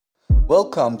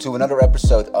Welcome to another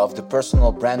episode of the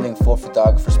Personal Branding for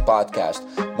Photographers podcast.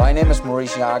 My name is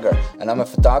Maurice Jager and I'm a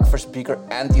photographer, speaker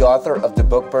and the author of the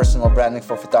book Personal Branding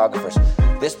for Photographers.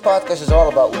 This podcast is all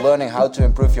about learning how to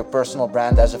improve your personal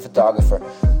brand as a photographer.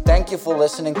 Thank you for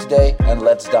listening today and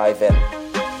let's dive in.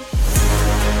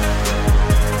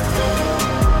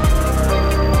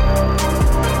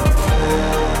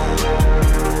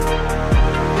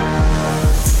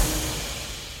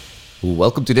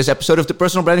 Welcome to this episode of the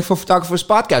Personal Branding for Photographers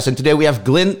podcast. And today we have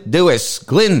Glyn Dewis.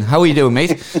 Glyn, how are you doing,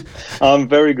 mate? I'm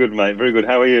very good, mate. Very good.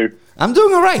 How are you? I'm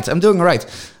doing all right.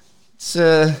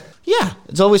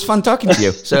 It's always fun talking to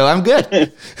you. So I'm good. Well,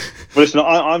 listen,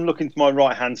 I'm looking to my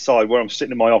right-hand side where I'm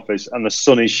sitting in my office and the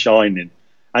sun is shining.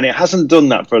 And it hasn't done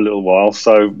that for a little while.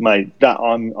 So, mate,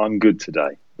 I'm good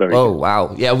today. Very good.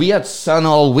 Wow. Yeah, we had sun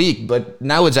all week, but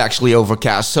now it's actually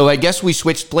overcast. So I guess we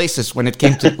switched places when it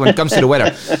comes to the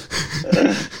weather.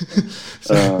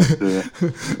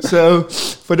 So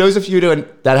for those of you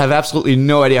that have absolutely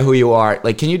no idea who you are,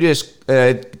 can you just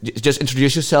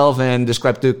introduce yourself and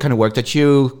describe the kind of work that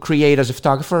you create as a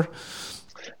photographer?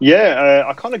 Yeah,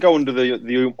 I kind of go under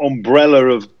the umbrella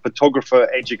of photographer,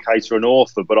 educator, and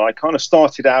author. But I kind of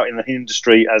started out in the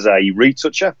industry as a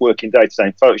retoucher, working day-to-day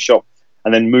in Photoshop,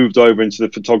 and then moved over into the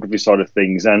photography side of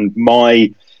things. And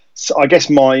my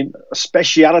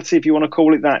speciality, if you want to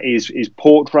call it that, is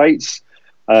portraits.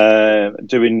 I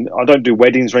don't do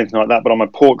weddings or anything like that, but I'm a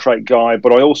portrait guy.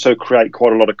 But I also create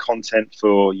quite a lot of content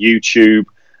for YouTube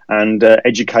and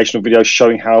educational videos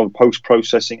showing how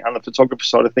post-processing and the photography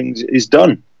side of things is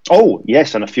done. Oh,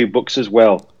 yes, and a few books as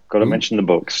well. Got to mention the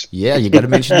books. Yeah, you got to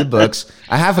mention the books.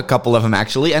 I have a couple of them,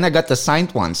 actually, and I got the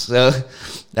signed ones, so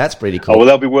that's pretty cool. Oh, well,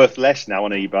 they'll be worth less now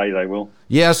on eBay, they will.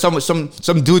 Yeah, some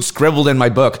dude scribbled in my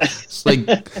book. It's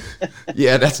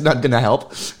yeah, that's not going to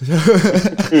help.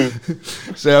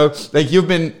 So,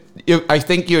 I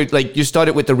think you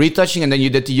started with the retouching, and then you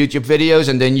did the YouTube videos,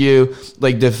 and then you,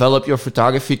 developed your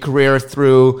photography career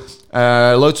through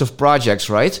loads of projects,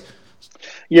 right?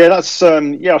 Yeah, that's,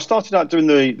 I started out doing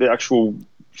the actual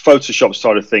Photoshop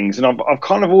side of things, and I've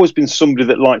kind of always been somebody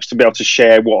that likes to be able to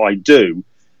share what I do,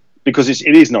 because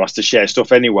it is nice to share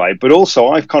stuff anyway. But also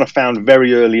I've kind of found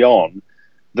very early on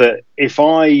that if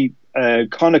I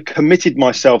kind of committed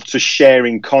myself to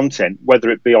sharing content,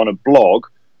 whether it be on a blog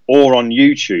or on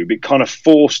YouTube, it kind of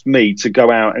forced me to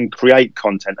go out and create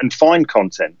content and find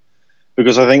content,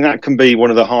 because I think that can be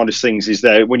one of the hardest things is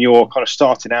that when you're kind of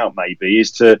starting out, maybe is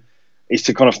to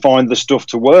kind of find the stuff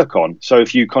to work on. So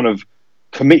if you kind of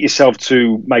commit yourself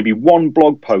to maybe one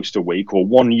blog post a week or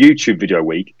one YouTube video a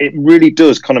week, it really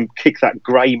does kind of kick that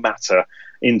grey matter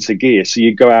into gear. So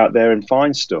you go out there and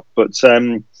find stuff. But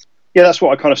that's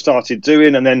what I kind of started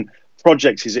doing. And then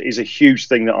projects is a huge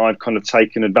thing that I've kind of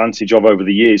taken advantage of over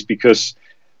the years, because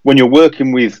when you're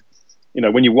working with,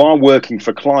 when you are working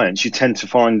for clients, you tend to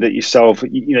find that yourself,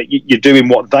 you're doing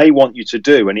what they want you to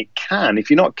do. And it can, if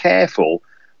you're not careful,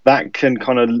 that can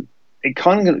kind of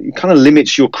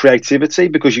limits your creativity,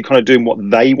 because you're kind of doing what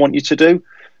they want you to do.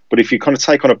 But if you kind of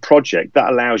take on a project,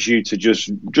 that allows you to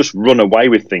just run away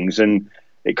with things, and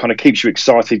it kind of keeps you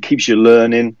excited, keeps you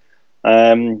learning.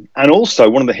 And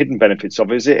also one of the hidden benefits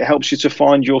of it is it helps you to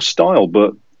find your style.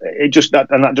 But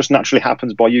that just naturally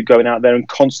happens by you going out there and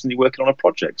constantly working on a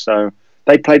project. So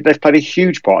they've played a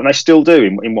huge part, and they still do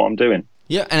in what I'm doing.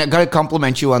 Yeah, and I got to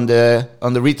compliment you on the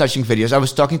retouching videos. I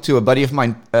was talking to a buddy of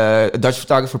mine, a Dutch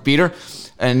photographer, Peter,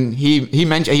 and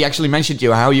he actually mentioned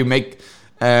how you make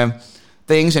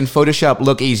things in Photoshop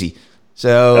look easy.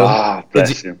 So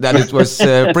it was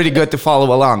pretty good to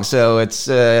follow along. So that's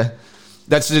a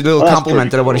little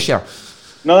compliment that I want to share.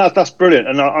 No, that's brilliant,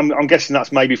 and I'm guessing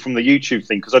that's maybe from the YouTube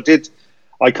thing, because I did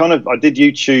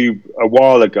YouTube a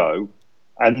while ago.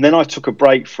 And then I took a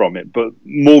break from it. But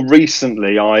more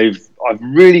recently, I've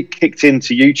really kicked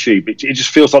into YouTube. It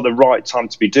just feels like the right time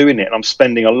to be doing it. And I'm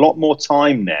spending a lot more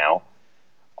time now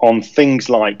on things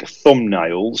like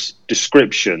thumbnails,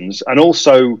 descriptions, and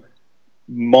also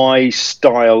my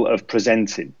style of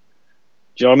presenting.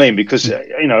 Do you know what I mean? Because,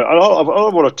 a lot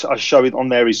of what I show on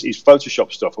there is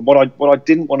Photoshop stuff. And what I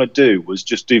didn't want to do was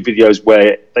just do videos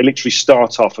where they literally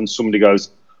start off and somebody goes,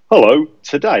 "Hello,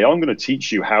 today I'm going to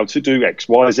teach you how to do X,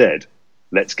 Y, Z.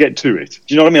 Let's get to it."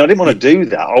 Do you know what I mean? I didn't want to do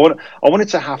that. I wanted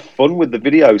to have fun with the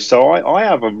video. So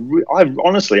I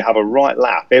honestly have a right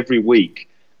laugh every week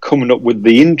coming up with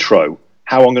the intro,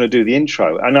 how I'm going to do the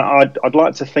intro. And I'd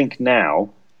like to think now,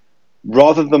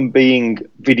 rather than being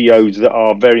videos that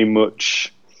are very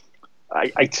much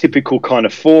a typical kind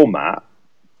of format,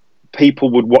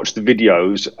 people would watch the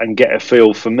videos and get a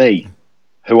feel for me.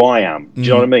 who I am. Do you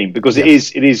know what I mean? Because it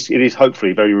is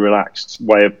hopefully a very relaxed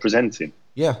way of presenting.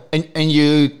 Yeah, and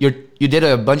you did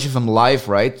a bunch of them live,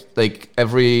 right? Like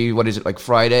every, what is it, like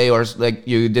Friday, or like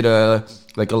you did a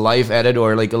live edit,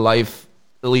 or like a live,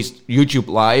 at least YouTube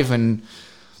live, and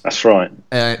that's right.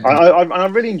 I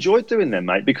really enjoyed doing them,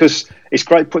 mate, because it's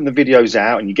great putting the videos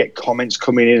out and you get comments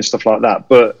coming in and stuff like that.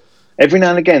 But every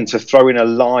now and again to throw in a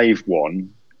live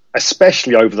one,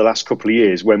 especially over the last couple of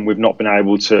years when we've not been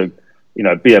able to,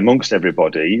 be amongst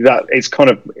everybody, that it's kind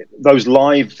of those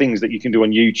live things that you can do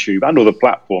on YouTube and other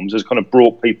platforms has kind of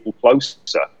brought people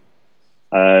closer.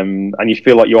 And you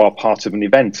feel like you are part of an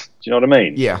event. Do you know what I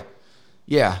mean?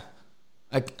 Yeah,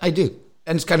 I do.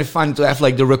 And it's kind of fun to have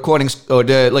like the recordings or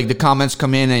the comments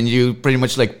come in, and you pretty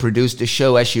much like produce the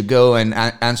show as you go and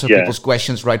answer people's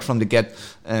questions right from the get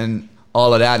and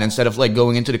all of that, instead of like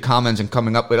going into the comments and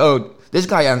coming up with, oh, this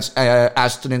guy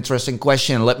asked an interesting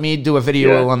question, let me do a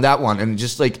video on that one. And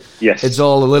just like, it's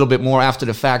all a little bit more after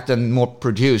the fact and more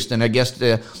produced. And I guess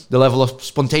the level of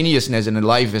spontaneousness in the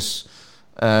live is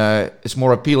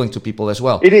more appealing to people as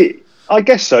well. It is. I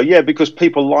guess so, yeah, because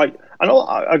people like, and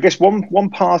I guess one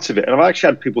part of it, and I've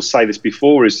actually had people say this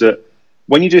before, is that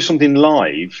when you do something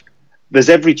live, there's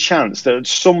every chance that at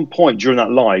some point during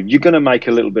that live, you're going to make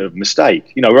a little bit of a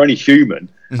mistake. We're only human.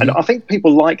 Mm-hmm. And I think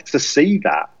people like to see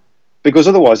that, because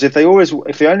otherwise, if they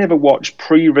only ever watch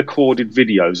pre-recorded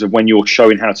videos of when you're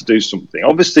showing how to do something,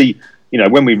 obviously,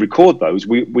 when we record those,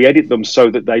 we edit them so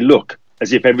that they look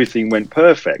as if everything went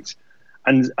perfect.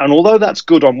 And although that's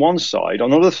good on one side,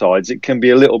 on other sides, it can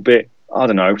be a little bit, I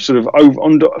don't know, sort of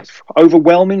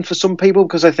overwhelming for some people,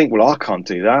 because they think, well, I can't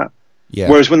do that. Yeah.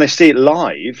 Whereas when they see it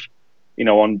live,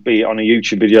 on a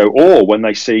YouTube video, or when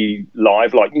they see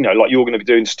live, like you're going to be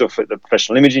doing stuff at the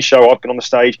professional imaging show, I've been on the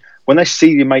stage, when they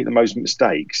see you make the most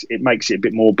mistakes, it makes it a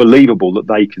bit more believable that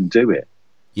they can do it.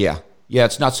 Yeah,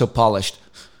 it's not so polished.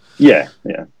 Yeah.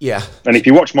 And if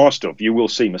you watch my stuff, you will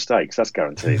see mistakes. That's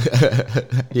guaranteed.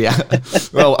 Yeah.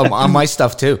 Well, on my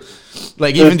stuff too.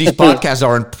 Like even these podcasts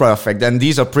aren't perfect, and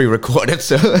these are pre-recorded,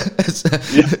 so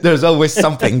there's always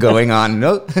something going on.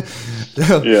 No.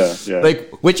 Yeah.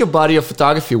 Like with your body of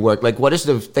photography work, like what is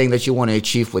the thing that you want to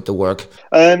achieve with the work?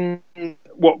 When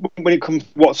it comes,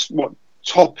 what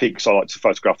topics I like to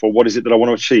photograph, or what is it that I want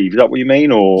to achieve? Is that what you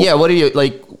mean? Or yeah, what do you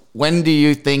like? When do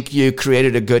you think you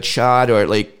created a good shot, or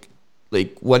like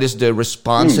what is the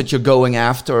response that you're going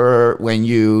after when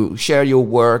you share your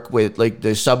work with like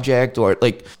the subject, or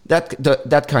like that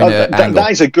kind of angle?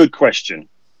 That is a good question.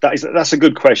 That's a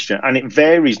good question, and it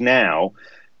varies now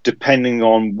depending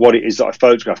on what it is that I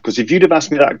photograph. Because if you'd have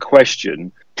asked me that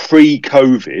question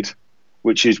pre-COVID,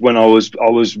 which is when I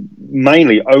was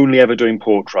mainly only ever doing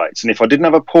portraits, and if I didn't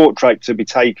have a portrait to be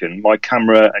taken, my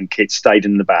camera and kit stayed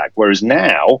in the bag. Whereas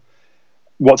now,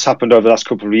 what's happened over the last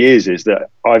couple of years is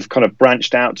that I've kind of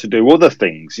branched out to do other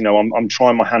things. I'm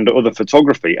trying my hand at other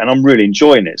photography, and I'm really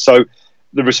enjoying it. So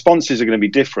the responses are going to be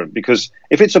different, because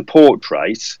if it's a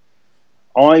portrait,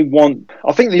 I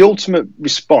think the ultimate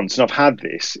response, and I've had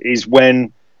this, is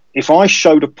if I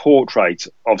showed a portrait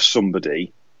of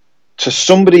somebody to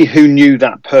somebody who knew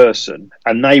that person,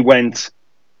 and they went,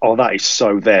 oh, that is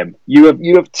so them. You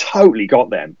have totally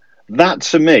got them. That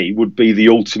to me would be the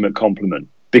ultimate compliment.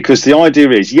 Because the idea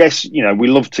is, yes, we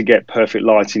love to get perfect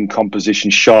lighting, composition,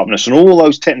 sharpness, and all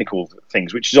those technical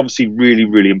things, which is obviously really,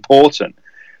 really important.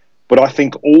 But I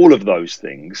think all of those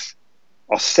things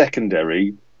are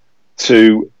secondary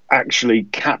to actually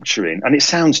capturing, and it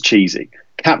sounds cheesy,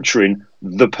 capturing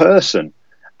the person.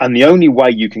 And the only way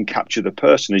you can capture the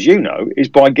person, as you know, is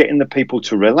by getting the people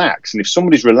to relax. And if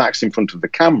somebody's relaxed in front of the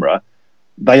camera,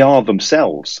 they are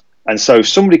themselves. And so if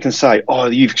somebody can say, oh,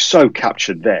 you've so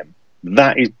captured them,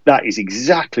 that is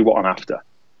exactly what I'm after.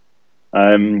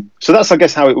 So that's, I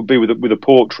guess, how it would be with a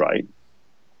portrait.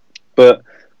 But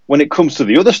when it comes to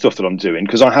the other stuff that I'm doing,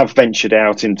 because I have ventured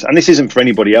out into, and this isn't for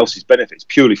anybody else's benefit, it's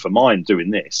purely for mine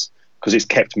doing this, because it's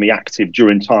kept me active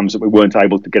during times that we weren't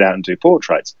able to get out and do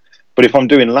portraits. But if I'm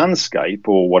doing landscape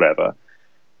or whatever,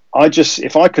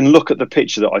 if I can look at the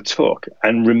picture that I took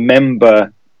and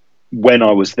remember when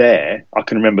I was there, I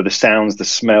can remember the sounds, the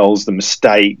smells, the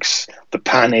mistakes, the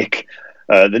panic,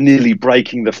 the nearly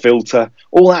breaking the filter,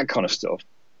 all that kind of stuff,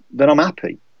 then I'm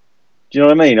happy. Do you know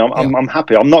what I mean? I'm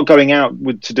happy. I'm not going out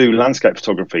to do landscape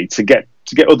photography to get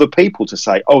other people to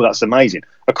say, oh, that's amazing.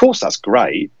 Of course, that's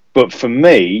great. But for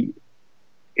me,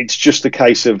 it's just a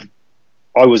case of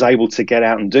I was able to get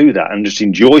out and do that and just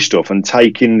enjoy stuff and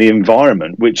take in the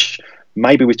environment, which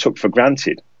maybe we took for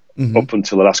granted up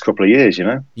until the last couple of years,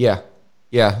 Yeah.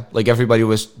 Like everybody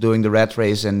was doing the rat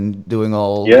race and doing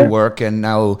all the work, and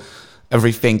now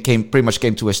everything pretty much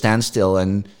came to a standstill,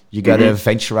 and you got to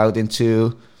venture out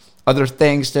into other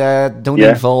things that don't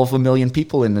involve a million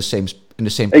people in the same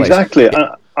place. Exactly.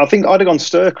 I think I'd have gone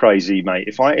stir crazy, mate.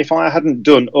 If I hadn't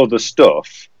done other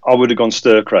stuff, I would have gone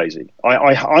stir crazy.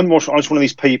 I'm just one of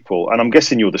these people, and I'm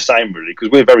guessing you're the same, really, because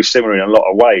we're very similar in a lot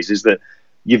of ways. Is that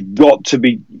you've got to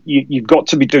be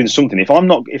doing something. If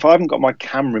I haven't got my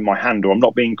camera in my hand, or I'm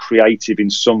not being creative in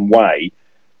some way,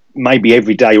 maybe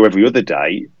every day or every other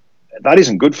day, that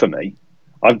isn't good for me.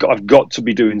 I've got to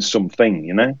be doing something,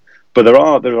 you know. But there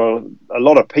are a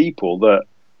lot of people that,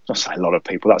 not say a lot of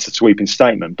people, that's a sweeping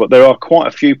statement, but there are quite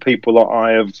a few people that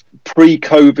I have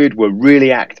pre-COVID were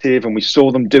really active, and we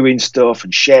saw them doing stuff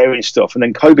and sharing stuff, and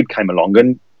then COVID came along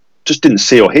and just didn't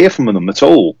see or hear from them at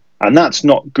all. And that's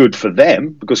not good for them,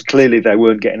 because clearly they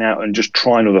weren't getting out and just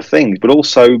trying other things, but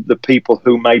also the people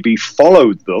who maybe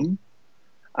followed them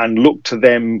and looked to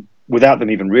them without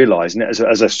them even realizing it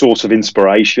as a source of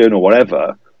inspiration or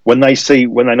whatever. When they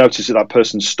notice that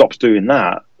person stops doing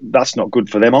that, that's not good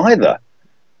for them either.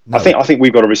 No. I think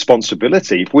we've got a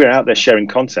responsibility. If we're out there sharing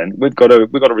content, we've got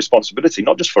a responsibility,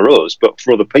 not just for us, but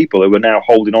for other people who are now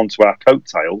holding on to our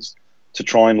coattails to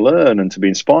try and learn and to be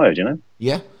inspired, you know?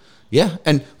 Yeah.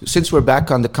 And since we're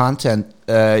back on the content,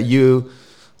 you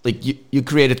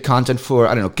created content for,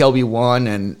 I don't know, Kelby One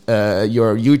and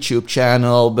your YouTube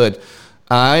channel, but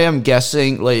I am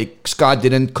guessing like Scott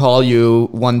didn't call you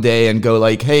one day and go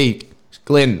like, "Hey,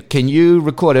 Glyn, can you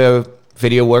record a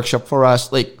video workshop for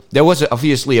us?" Like there was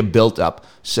obviously a build up.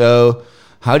 So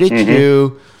how did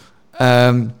you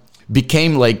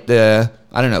became like the,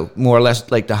 I don't know, more or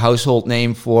less like the household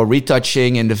name for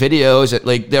retouching in the videos?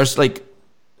 Like there's like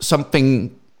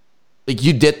something, like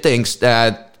you did things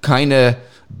that kind of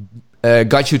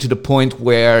got you to the point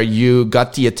where you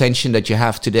got the attention that you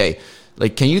have today.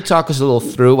 Like, can you talk us a little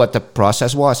through what the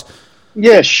process was?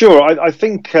 Yeah, sure. I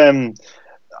think,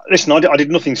 listen, I did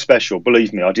nothing special.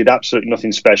 Believe me, I did absolutely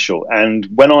nothing special. And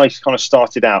when I kind of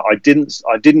started out, I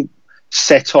didn't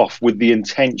set off with the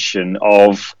intention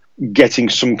of getting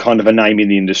some kind of a name in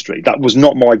the industry. That was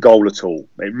not my goal at all.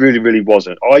 It really, really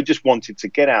wasn't. I just wanted to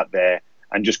get out there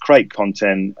and just create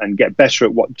content and get better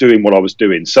at doing what I was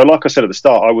doing. So like I said at the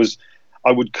start,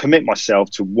 I would commit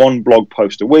myself to one blog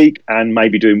post a week and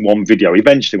maybe doing one video.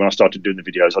 Eventually, when I started doing the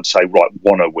videos, I'd say, right,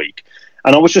 one a week.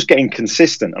 And I was just getting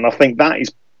consistent. And I think that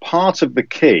is part of the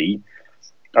key.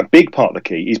 A big part of the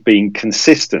key is being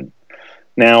consistent.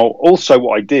 Now, also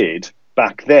what I did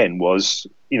back then was,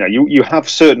 you know, you have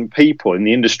certain people in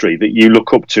the industry that you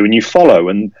look up to and you follow.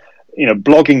 And, you know,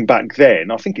 blogging back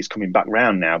then, I think it's coming back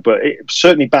round now, but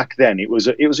certainly back then it was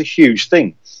a huge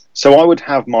thing. So I would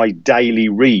have my daily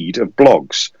read of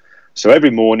blogs. So every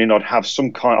morning I'd have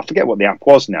some kind, I forget what the app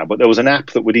was now, but there was an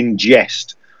app that would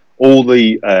ingest all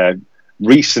the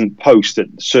recent posts that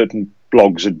certain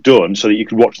blogs had done so that you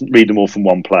could read them all from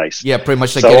one place. Yeah, pretty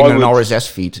much like getting an RSS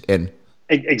feed in.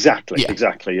 Exactly,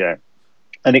 yeah.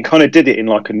 And it kind of did it in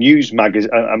like a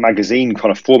magazine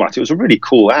kind of format. It was a really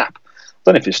cool app. I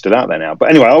don't know if it's still out there now.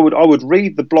 But anyway, I would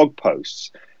read the blog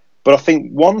posts. But I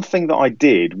think one thing that I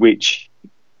did, which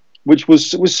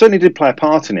was certainly did play a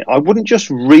part in it. I wouldn't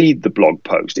just read the blog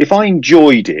post. If I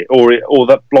enjoyed it or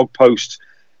that blog post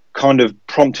kind of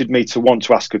prompted me to want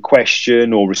to ask a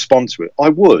question or respond to it, I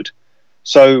would.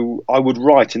 So I would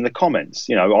write in the comments,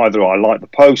 you know, either I like the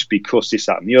post because this,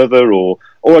 that, and the other, or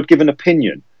I'd give an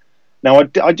opinion. Now,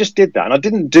 I just did that, and I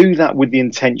didn't do that with the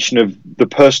intention of the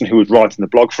person who was writing the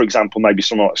blog, for example, maybe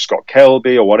someone like Scott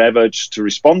Kelby or whatever, just to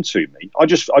respond to me. I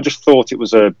just thought it was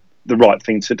the right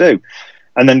thing to do.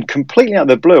 And then completely out of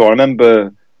the blue, I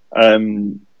remember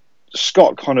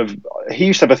Scott he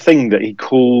used to have a thing that he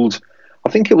called,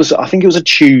 I think it was a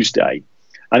Tuesday,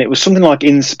 and it was something like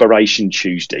Inspiration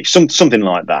Tuesday, something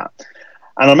like that.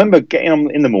 And I remember getting on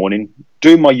in the morning,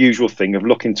 doing my usual thing of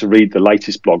looking to read the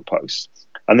latest blog posts.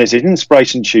 And there's an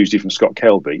Inspiration Tuesday from Scott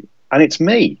Kelby, and it's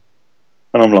me.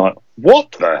 And I'm like,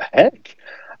 what the heck?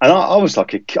 And I was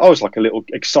like a little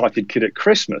excited kid at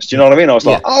Christmas. Do you know what I mean? I was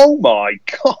like, oh my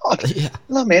God,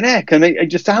 let me heck. And he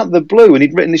just out of the blue, and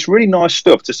he'd written this really nice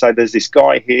stuff to say there's this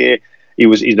guy here.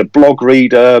 He's a blog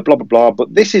reader, blah, blah, blah.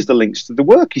 But this is the links to the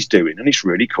work he's doing, and it's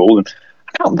really cool. And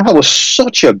that was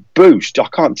such a boost. I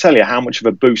can't tell you how much of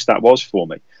a boost that was for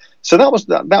me. So that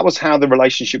was how the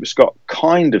relationship with Scott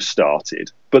kind of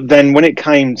started. But then when it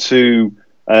came to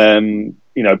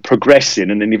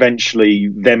progressing, and then eventually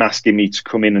them asking me to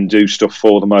come in and do stuff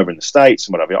for them over in the States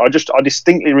and whatever, I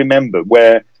distinctly remember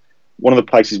where one of the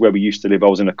places where we used to live, I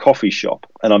was in a coffee shop,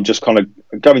 and I'm just kind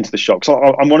of going to the shop. So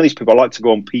I'm one of these people, I like to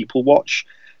go on people watch.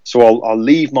 So I'll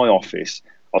leave my office,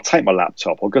 I'll take my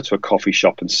laptop, I'll go to a coffee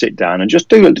shop and sit down and just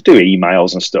do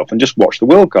emails and stuff and just watch the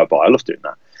world go by. I love doing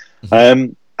that.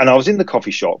 Mm-hmm. And I was in the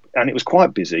coffee shop and it was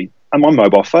quite busy and my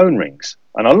mobile phone rings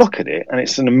and I look at it and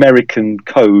it's an American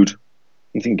code.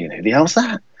 I'm thinking, who the hell's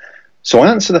that? So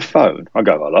I answer the phone. I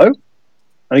go, hello?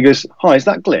 And he goes, hi, is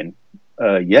that Glyn?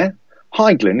 Yeah.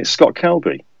 Hi, Glyn, it's Scott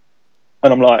Kelby.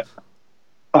 And I'm like,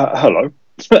 hello.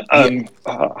 And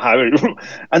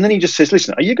then he just says,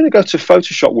 listen, are you going to go to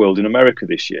Photoshop World in America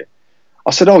this year?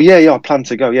 I said, oh, yeah, I plan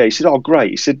to go. Yeah. He said, oh,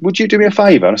 great. He said, would you do me a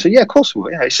favour? And I said, yeah, of course I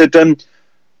will. Yeah. He said,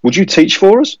 would you teach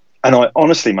for us? And I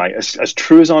honestly, mate, as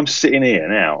true as I'm sitting here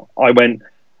now, I went,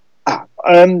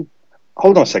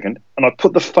 hold on a second. And I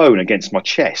put the phone against my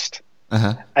chest.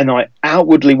 Uh-huh. And I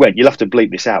outwardly went, you'll have to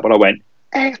bleep this out, but I went,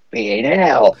 F-B-N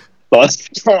hell. Like,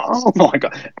 oh, my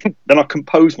God. Then I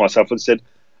composed myself and said,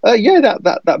 yeah,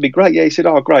 that'd be great. Yeah, he said,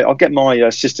 oh, great. I'll get my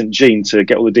assistant Gene to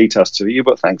get all the details to you,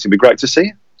 but thanks. It'd be great to see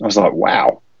you. I was like,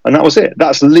 wow. And that was it.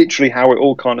 That's literally how it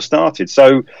all kind of started.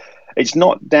 So it's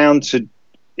not down to,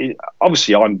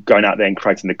 obviously I'm going out there and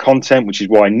creating the content, which is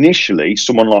why initially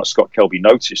someone like Scott Kelby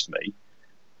noticed me,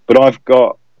 but I've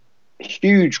got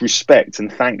huge respect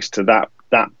and thanks to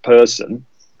that person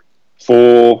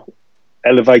for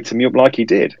elevating me up like he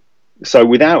did. So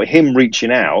without him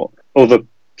reaching out, other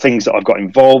things that I've got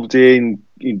involved in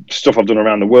stuff I've done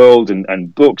around the world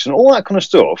and books and all that kind of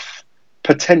stuff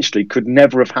potentially could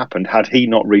never have happened had he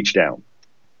not reached out.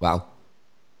 Wow.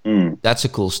 That's a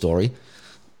cool story.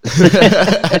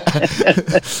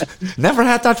 Never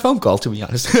had that phone call, to be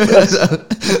honest.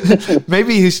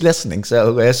 Maybe he's listening.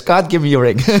 So Scott, give me a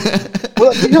ring.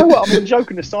 Well, you know what? I mean,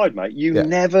 joking aside, mate, you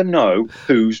never know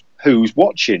who's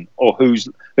watching or who's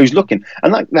looking,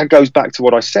 and that goes back to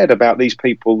what I said about these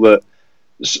people that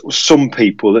some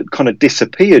people that kind of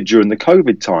disappeared during the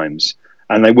COVID times,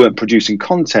 and they weren't producing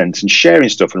content and sharing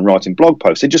stuff and writing blog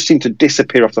posts. They just seemed to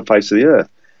disappear off the face of the earth.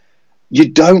 You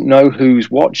don't know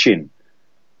who's watching.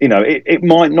 You know, it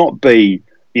might not be,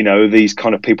 you know, these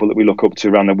kind of people that we look up to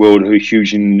around the world who are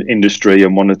huge in industry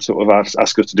and want to sort of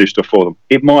ask us to do stuff for them.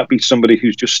 It might be somebody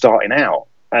who's just starting out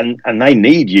and they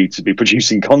need you to be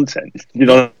producing content, you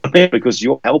know what I mean? Because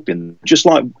you're helping them. Just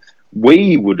like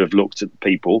we would have looked at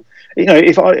people, you know,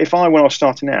 if I when I was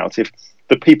starting out, if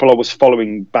the people I was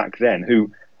following back then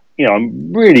who, you know,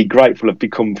 I'm really grateful have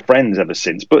become friends ever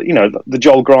since, but, you know, the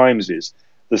Joel Grimeses,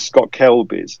 the Scott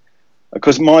Kelbys,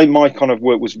 because my kind of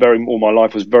work was all my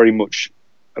life was very much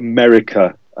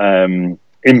America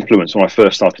influenced when I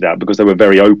first started out, because they were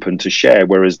very open to share,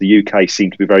 whereas the UK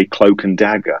seemed to be very cloak and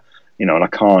dagger, you know, and I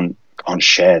can't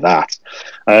share that.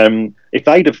 If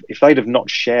they'd have not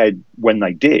shared when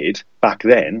they did back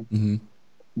then, mm-hmm.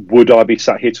 would I be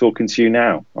sat here talking to you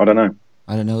now? I don't know.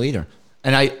 I don't know either.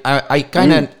 And I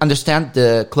kind of understand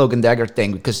the cloak and dagger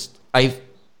thing, because I've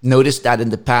noticed that in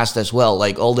the past as well.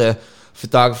 Like all the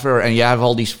photographer, and you have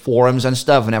all these forums and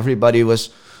stuff, and everybody was,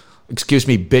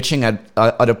 bitching at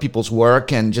other people's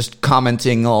work and just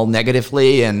commenting all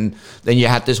negatively. And then you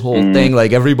had this whole thing,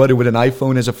 like everybody with an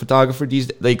iPhone is a photographer these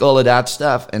days, like all of that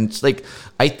stuff. And it's like,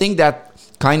 I think that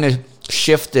kind of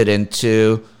shifted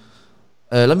into,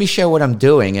 let me share what I'm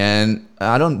doing. And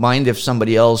I don't mind if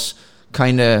somebody else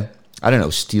kind of, I don't know,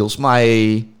 steals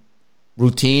my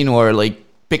routine or like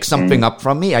pick something up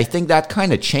from me. I think that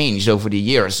kind of changed over the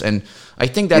years, and I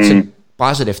think that's a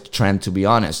positive trend, to be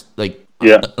honest. Like,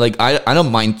 I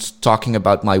don't mind talking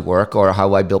about my work or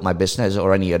how I built my business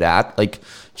or any of that. Like,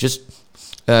 just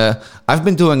I've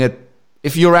been doing it.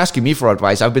 If you're asking me for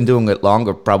advice, I've been doing it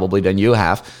longer probably than you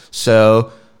have.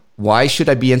 So why should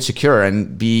I be insecure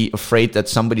and be afraid that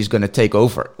somebody's going to take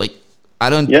over? Like, I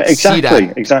don't see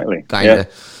that. Exactly. Kind of. Yeah.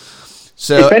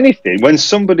 So, if anything, when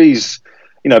somebody's,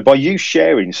 you know, by you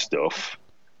sharing stuff,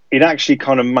 it actually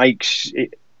kind of makes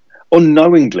it,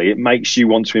 unknowingly, it makes you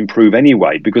want to improve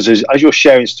anyway, because as you're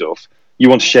sharing stuff, you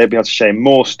want to be able to share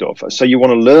more stuff. So you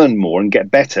want to learn more and get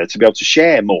better to be able to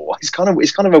share more. It's kind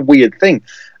of a weird thing.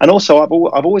 And also, I've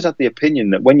always had the opinion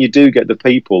that when you do get the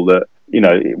people that, you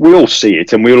know, we all see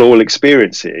it and we'll all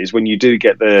experience it, is when you do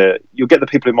get you'll get the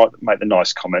people who might make the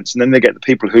nice comments, and then they get the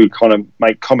people who kind of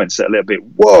make comments that are a little bit,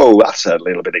 whoa, that's a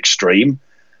little bit extreme.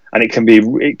 And it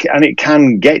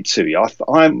can get to you.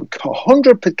 I'm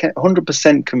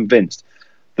 100% convinced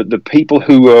that the people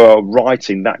who are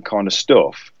writing that kind of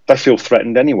stuff, they feel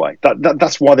threatened anyway.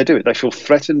 That's why they do it. They feel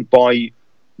threatened by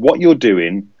what you're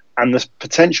doing and the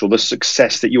potential, the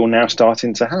success that you're now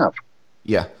starting to have.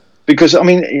 Yeah. Because, I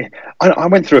mean, I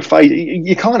went through a phase.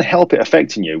 You can't help it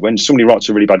affecting you when somebody writes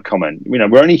a really bad comment. You know,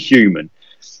 we're only human.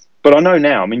 But I know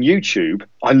now, I mean, YouTube,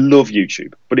 I love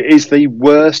YouTube, but it is the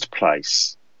worst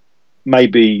place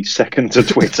maybe second to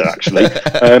Twitter. Actually,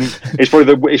 it's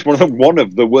probably one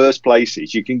of the worst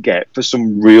places you can get for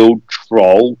some real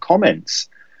troll comments.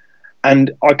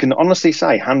 And I can honestly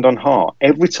say, hand on heart,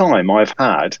 every time I've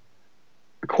had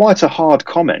quite a hard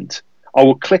comment, I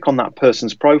will click on that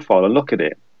person's profile and look at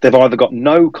it. They've either got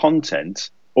no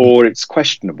content or it's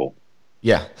questionable.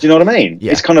 Yeah. Do you know what I mean?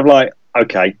 Yeah. It's kind of like,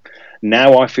 okay,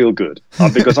 now I feel good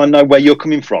because I know where you're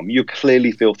coming from. You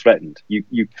clearly feel threatened.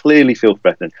 You clearly feel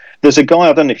threatened. There's a guy,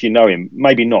 I don't know if you know him,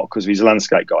 maybe not because he's a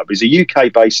landscape guy, but he's a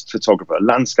UK-based photographer,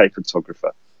 landscape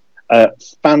photographer,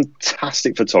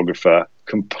 fantastic photographer,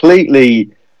 completely,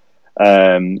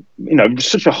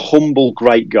 such a humble,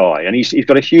 great guy. And he's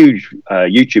got a huge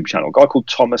YouTube channel, a guy called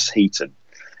Thomas Heaton.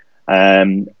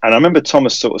 And I remember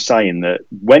Thomas sort of saying that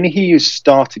when he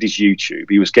started his YouTube,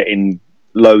 he was getting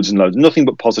loads and loads, nothing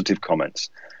but positive comments.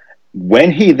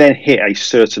 When he then hit a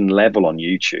certain level on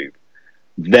YouTube,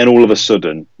 then all of a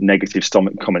sudden negative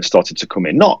comments started to come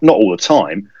in. Not all the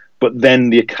time, but then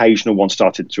the occasional one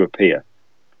started to appear.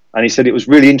 And he said it was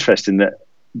really interesting that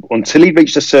until he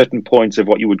reached a certain point of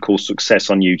what you would call success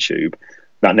on YouTube,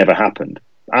 that never happened.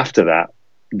 After that,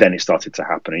 then it started to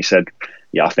happen. He said,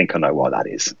 yeah, I think I know why that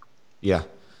is. Yeah.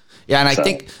 Yeah, and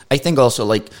I think also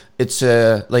like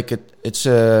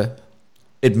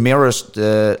it mirrors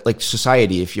the like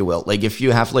society, if you will. Like if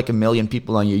you have like 1 million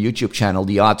people on your YouTube channel,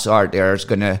 the odds are there's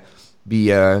gonna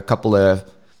be a couple of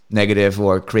negative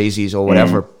or crazies or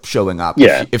whatever showing up.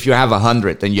 Yeah. If you have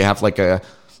 100, then you have like a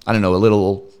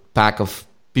little pack of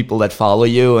people that follow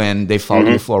you, and they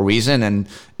follow you for a reason. And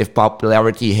if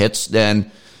popularity hits,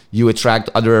 then you attract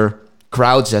other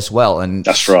crowds as well. And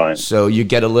that's right. So you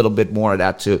get a little bit more of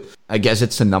that too. I guess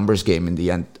it's a numbers game in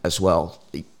the end as well.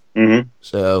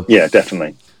 So yeah,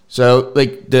 definitely. So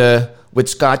like with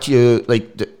Scott, you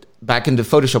back in the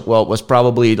Photoshop world was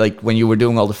probably like when you were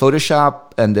doing all the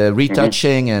Photoshop and the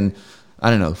retouching and I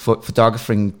don't know,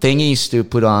 photographing thingies to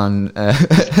put on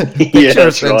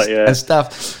pictures and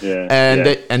stuff. Yeah,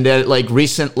 and then like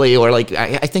recently, or like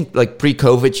I think like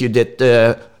pre-COVID, you did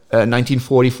the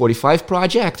 1940-45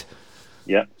 project.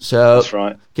 Yeah, so that's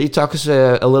right. Can you talk us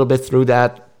a little bit through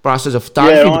that process of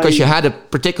photography? Because you had a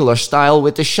particular style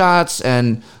with the shots,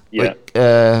 and you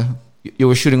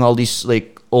were shooting all these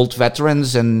like old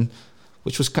veterans, and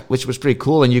which was pretty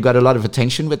cool, and you got a lot of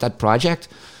attention with that project.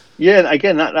 Yeah,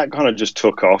 again, that kind of just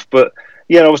took off. But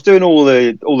yeah, I was doing all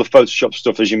the Photoshop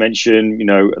stuff, as you mentioned. You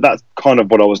know, that's kind of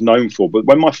what I was known for. But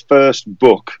when my first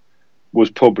book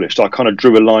was published, I kind of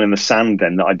drew a line in the sand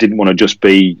then that I didn't want to just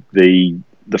be the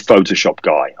Photoshop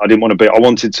guy. I didn't want to be. I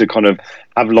wanted to kind of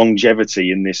have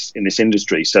longevity in this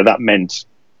industry. So that meant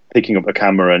picking up a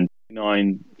camera and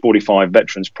 945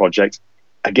 Veterans Project.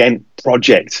 Again,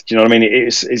 project. Do you know what I mean?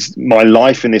 It's my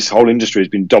life in this whole industry has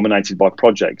been dominated by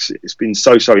projects. It's been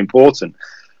so important.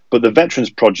 But the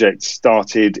Veterans Project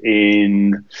started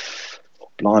in,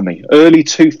 early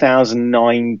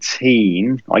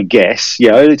 2019, I guess.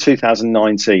 Yeah, early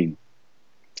 2019.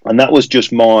 And that was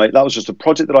just a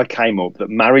project that I came up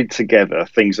that married together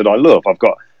things that I love. I've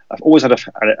always had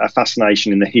a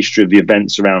fascination in the history of the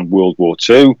events around World War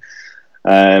II.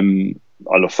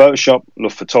 I love Photoshop,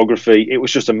 love photography. It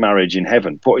was just a marriage in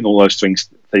heaven, putting all those three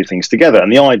things together.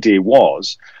 And the idea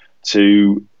was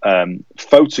to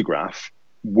photograph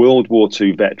World War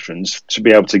II veterans to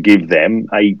be able to give them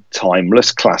a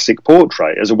timeless classic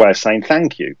portrait as a way of saying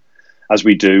thank you, as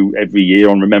we do every year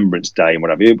on Remembrance Day and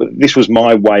whatever. But this was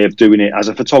my way of doing it as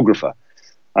a photographer.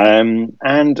 And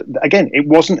again, it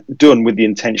wasn't done with the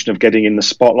intention of getting in the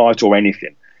spotlight or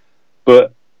anything.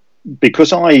 But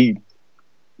because I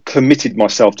committed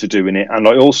myself to doing it, and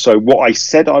I also, what I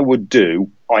said I would do,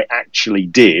 I actually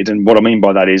did. And what I mean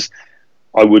by that is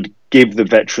I would give the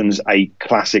veterans a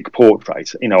classic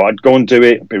portrait. You know, I'd go and do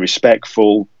it, be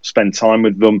respectful, spend time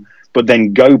with them, but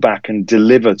then go back and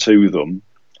deliver to them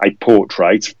a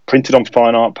portrait printed on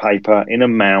fine art paper in a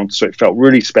mount, so it felt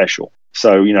really special.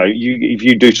 So, you know, if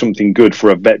you do something good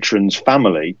for a veteran's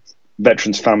families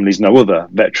know other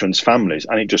veterans' families,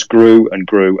 and it just grew and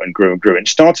grew and grew and grew. And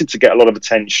started to get a lot of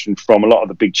attention from a lot of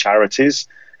the big charities.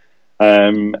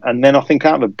 And then I think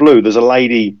out of the blue, there's a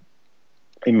lady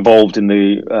involved in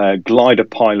the glider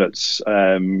pilots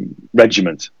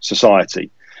regiment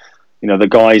society. You know, the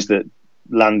guys that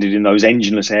landed in those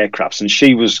engineless aircrafts, and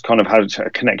she was kind of had a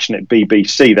connection at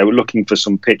BBC. They were looking for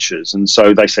some pictures, and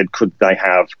so they said, could they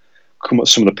have come up with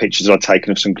some of the pictures I'd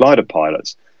taken of some glider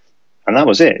pilots? And that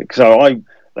was it. So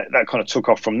that kind of took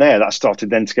off from there. That started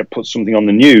then to put something on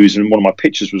the news, and one of my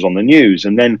pictures was on the news.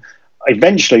 And then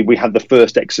eventually we had the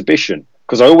first exhibition,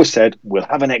 because I always said, we'll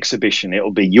have an exhibition.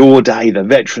 It'll be your day, the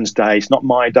Veterans Day. It's not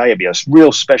my day. It'll be a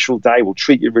real special day. We'll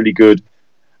treat you really good.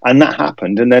 And that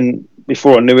happened. And then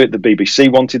before I knew it, the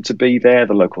BBC wanted to be there.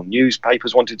 The local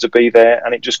newspapers wanted to be there.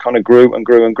 And it just kind of grew and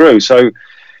grew and grew. So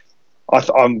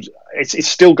it's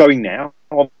still going now.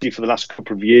 Obviously, for the last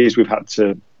couple of years, we've had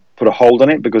to put a hold on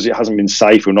it because it hasn't been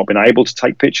safe. We've not been able to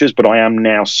take pictures. But I am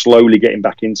now slowly getting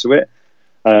back into it,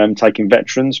 taking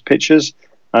veterans pictures.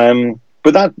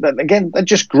 But that again, that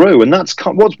just grew, and that's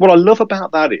what I love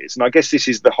about that is, and I guess this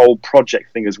is the whole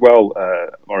project thing as well,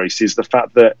 Maurice, is the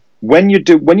fact that when you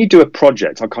do a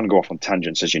project, I kind of go off on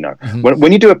tangents, as you know. Mm-hmm.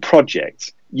 When you do a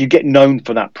project, you get known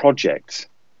for that project.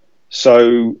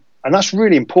 So, and that's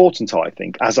really important, I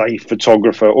think, as a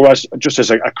photographer or as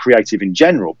a creative in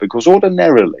general, because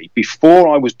ordinarily, before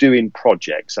I was doing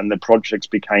projects and the projects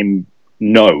became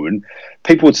known,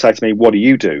 people would say to me, "What do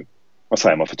you do?" I say,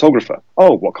 "I'm a photographer."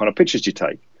 "Oh, what kind of pictures do you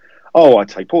take?" "Oh, I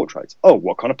take portraits." "Oh,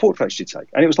 what kind of portraits do you take?"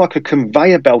 And it was like a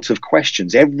conveyor belt of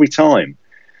questions every time.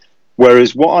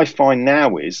 Whereas what I find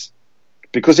now is,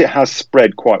 because it has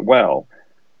spread quite well,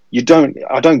 I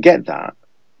don't get that.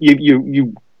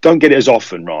 You don't get it as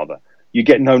often, rather. You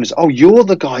get known as, "Oh, you're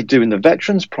the guy doing the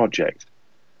Veterans Project."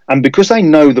 And because they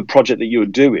know the project that you're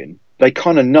doing, they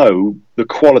kind of know the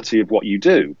quality of what you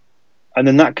do. And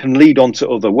then that can lead on to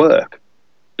other work.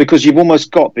 Because you've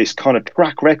almost got this kind of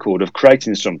track record of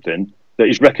creating something that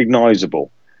is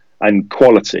recognizable and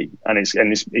quality, and it's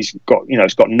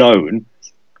got known.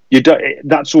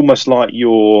 That's almost like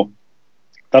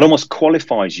that almost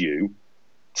qualifies you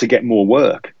to get more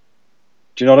work.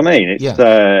 Do you know what I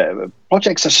mean?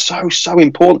 Projects are so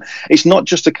important. It's not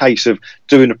just a case of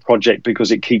doing a project because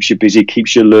it keeps you busy,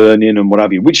 keeps you learning and what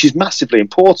have you, which is massively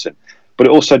important, but it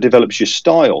also develops your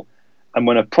style. And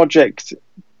when a project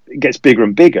gets bigger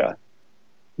and bigger,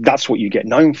 that's what you get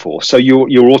known for. So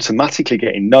you're automatically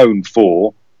getting known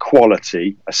for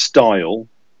quality, a style,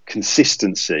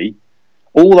 consistency,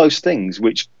 all those things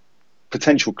which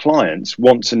potential clients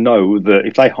want to know that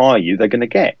if they hire you, they're going to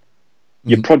get.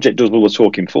 Your project does all the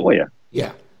talking for you.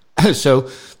 Yeah. So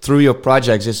through your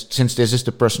projects, since this is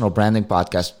the personal branding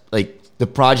podcast, like the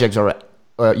projects are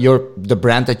the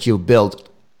brand that you built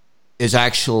is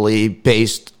actually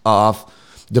based off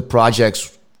the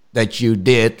projects that you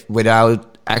did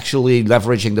without actually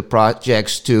leveraging the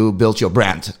projects to build your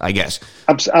brand, I guess.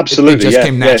 Absolutely. It just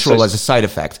came natural as a side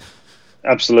effect.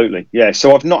 Absolutely. Yeah.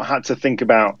 So I've not had to think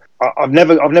about, I've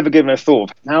never given a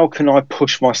thought of how can I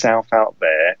push myself out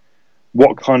there?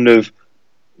 What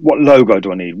logo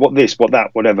do I need? What this, what that,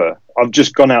 whatever. I've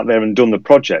just gone out there and done the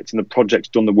project, and the project's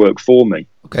done the work for me.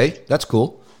 Okay. That's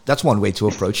cool. That's one way to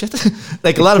approach it.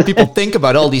 Like a lot of people think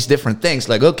about all these different things.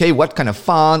 Like, okay, what kind of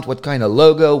font, what kind of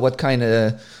logo, what kind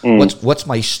of, what's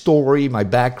my story, my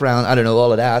background, I don't know,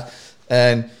 all of that.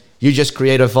 And you just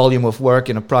create a volume of work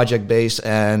in a project base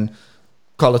and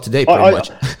call it a day, pretty much.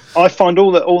 I find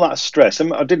all that stress.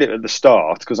 I did it at the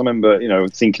start because I remember,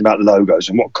 thinking about logos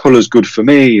and what colour's good for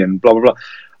me and blah, blah, blah.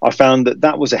 I found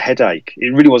that was a headache.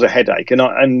 It really was a headache. And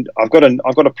I've got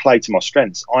to play to my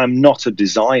strengths. I am not a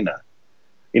designer.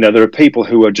 There are people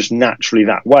who are just naturally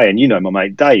that way. And my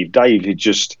mate Dave,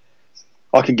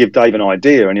 I can give Dave an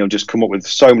idea and he'll just come up with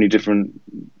so many different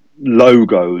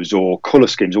logos or colour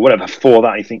schemes or whatever for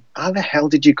that. You think, how the hell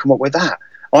did you come up with that?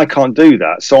 I can't do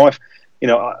that. So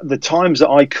the times that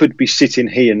I could be sitting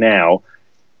here now,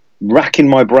 racking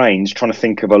my brains trying to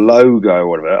think of a logo or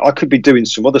whatever, I could be doing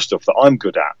some other stuff that I'm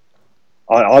good at.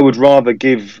 I would rather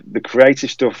give the creative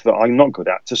stuff that I'm not good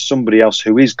at to somebody else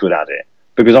who is good at it,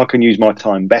 because I can use my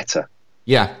time better.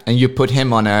 Yeah, and you put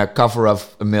him on a cover of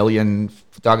 1 million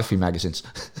photography magazines.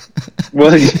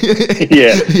 Well,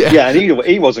 yeah, and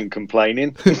he wasn't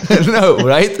complaining. No,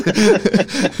 right?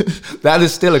 That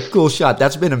is still a cool shot.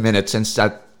 That's been a minute since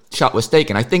that shot was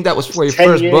taken. I think that was for your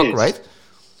first book, right?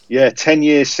 Yeah, 10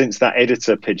 years since that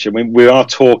editor picture. We are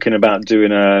talking about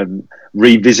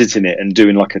revisiting it and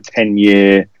doing like a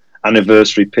 10-year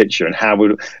anniversary picture, and how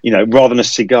would, rather than a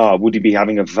cigar, would he be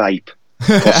having a vape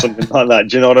or something like that?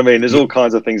 Do you know what I mean? There's all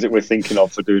kinds of things that we're thinking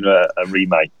of for doing a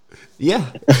remake. Yeah.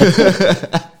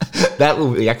 That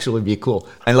would actually be cool.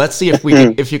 And let's see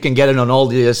if you can get it on all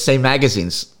the same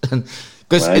magazines.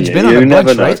 Because it's been on a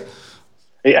bunch, right?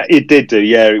 It did do,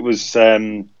 yeah. It was,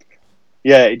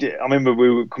 it did. I remember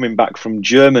we were coming back from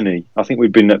Germany. I think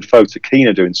we'd been at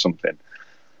Photokina doing something.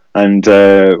 And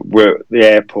we're at the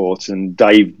airport, and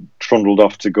Dave trundled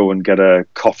off to go and get a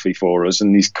coffee for us.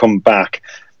 And he's come back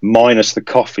minus the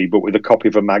coffee, but with a copy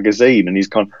of a magazine. And he's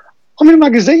gone, I'm in a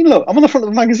magazine, look. I'm on the front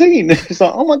of the magazine. It's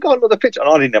like, oh my God, look at the picture. And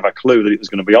I didn't have a clue that it was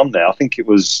going to be on there. I think it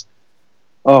was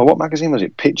Oh, what magazine was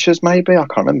it? Pictures, maybe? I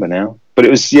can't remember now. But it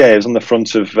was on the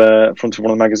front of one of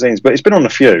the magazines. But it's been on a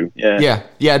few. Yeah.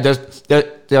 Yeah.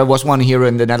 There was one here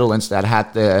in the Netherlands that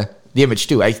had the image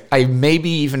too. I maybe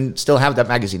even still have that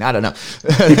magazine. I don't know.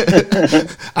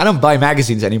 I don't buy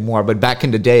magazines anymore, but back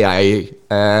in the day,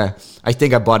 I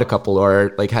think I bought a couple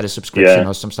or like had a subscription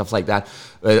or some stuff like that.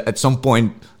 At some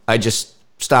point, I just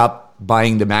stopped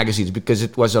buying the magazines because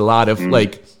it was a lot of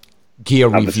like gear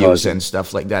reviews and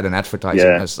stuff like that and advertising.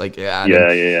 I was like, I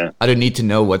don't need to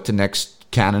know what the next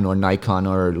Canon or Nikon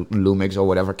or Lumix or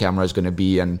whatever camera is going to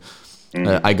be. And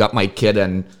I got my kit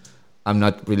and I'm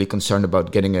not really concerned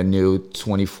about getting a new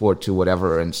 24 to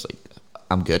whatever. And it's like,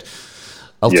 I'm good.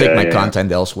 I'll take my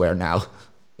content elsewhere now.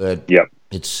 But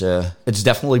it's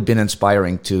definitely been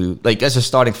inspiring to, like, as a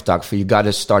starting photographer, you got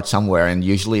to start somewhere. And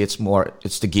usually it's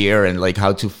the gear and like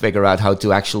how to figure out how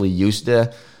to actually use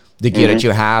the gear that you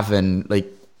have and like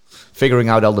figuring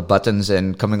out all the buttons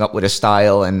and coming up with a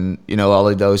style and, you know, all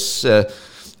of those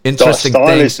interesting style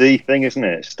things. Is the thing, isn't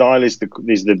it? Style is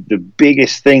the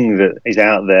biggest thing that is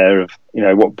out there of, you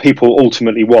know, what people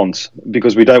ultimately want,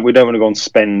 because we don't want to go and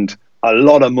spend a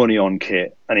lot of money on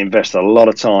kit and invest a lot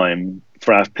of time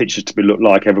for our pictures to look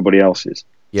like everybody else's.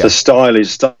 So style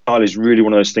is really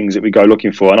one of those things that we go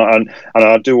looking for. And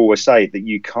I do always say that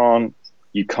you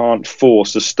can't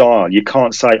force a style. You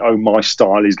can't say, oh, my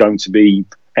style is going to be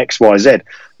X, Y, Z.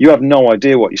 You have no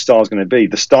idea what your style is going to be.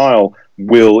 The style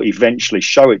will eventually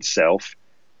show itself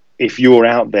if you're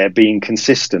out there being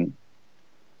consistent.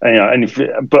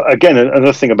 But again,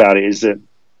 another thing about it is that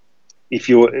if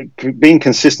you're being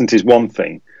consistent is one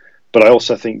thing, but I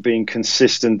also think being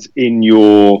consistent in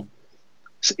your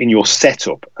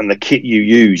setup and the kit you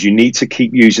use, you need to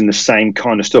keep using the same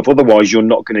kind of stuff. Otherwise, you're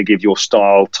not going to give your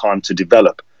style time to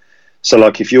develop. So,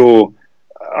 like,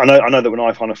 I know that when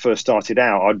I kind of first started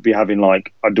out, I'd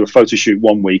do a photo shoot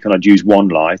one week and I'd use one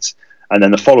light, and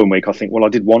then the following week I think, well, I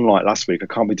did one light last week,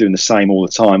 I can't be doing the same all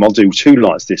the time. I'll do two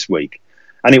lights this week,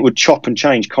 and it would chop and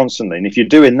change constantly. And if you're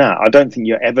doing that, I don't think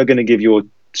you're ever going to give your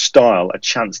style a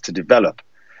chance to develop.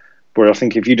 Where I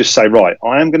think if you just say, right,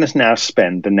 I am going to now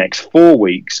spend the next 4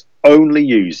 weeks only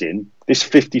using this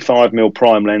 55mm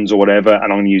prime lens or whatever, and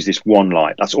I'm going to use this one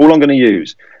light. That's all I'm going to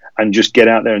use. And just get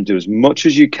out there and do as much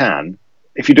as you can.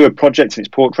 If you do a project and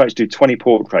it's portraits, do 20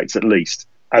 portraits at least.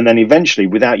 And then eventually,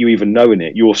 without you even knowing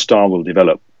it, your style will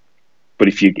develop. But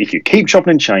if you keep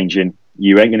chopping and changing,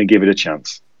 you ain't going to give it a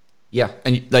chance. Yeah,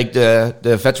 and like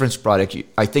the Veterans product,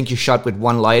 I think you shot with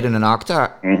one light and an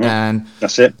Octa. And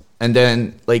that's it. And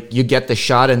then, like, you get the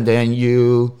shot, and then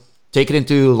you take it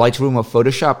into Lightroom or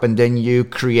Photoshop, and then you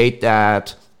create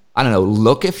that, I don't know,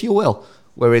 look, if you will,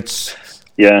 where it's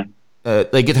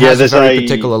like it has a very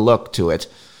particular look to it.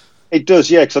 It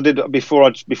does, yeah. Because I did before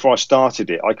I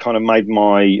started it, I kind of made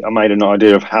an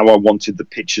idea of how I wanted the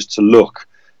pictures to look.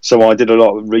 So I did a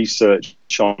lot of research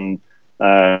on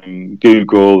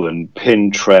Google and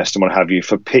Pinterest and what have you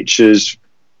for pictures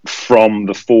from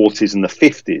the 40s and the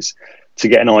 50s. To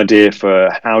get an idea for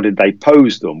how did they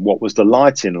pose them, what was the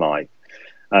lighting like,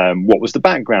 what was the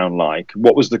background like,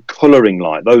 what was the colouring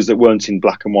like, those that weren't in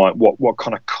black and white, what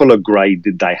kind of colour grade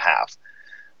did they have,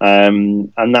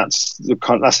 and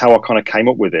that's how I kind of came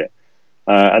up with it.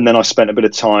 And then I spent a bit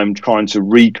of time trying to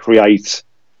recreate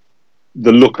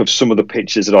the look of some of the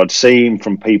pictures that I'd seen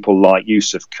from people like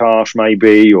Yusuf Karsh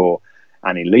maybe, or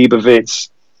Annie Leibovitz.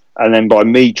 And then by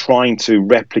me trying to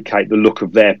replicate the look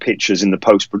of their pictures in the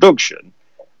post-production,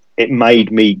 it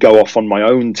made me go off on my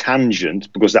own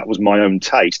tangent because that was my own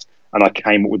taste, and I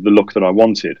came up with the look that I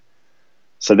wanted.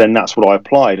 So then that's what I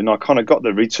applied, and I kind of got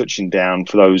the retouching down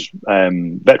for those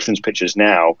veterans pictures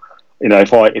now. You know,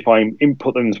 if I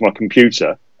input them into my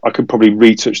computer, I could probably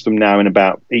retouch them now in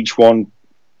about each one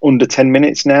under 10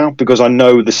 minutes now, because I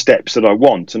know the steps that I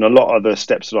want, and a lot of the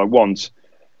steps that I want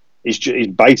is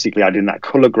basically adding that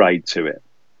colour grade to it.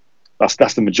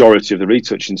 That's the majority of the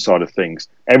retouching side of things.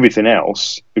 Everything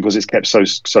else, because it's kept so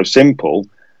simple,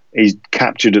 is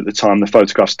captured at the time the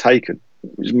photograph's taken,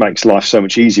 which makes life so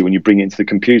much easier when you bring it into the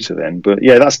computer then. But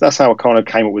yeah, that's how I kind of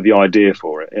came up with the idea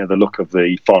for it, the look of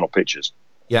the final pictures.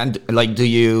 Yeah, and like, did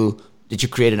you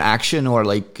create an action or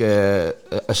like a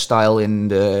style in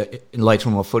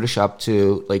Lightroom or Photoshop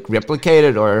to like replicate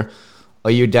it, or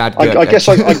are you that good? I guess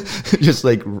I just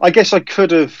like I guess I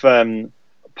could have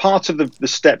part of the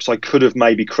steps I could have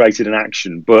maybe created an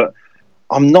action, but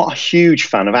I'm not a huge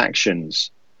fan of actions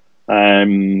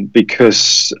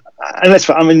because, and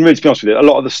really, to be honest with you, a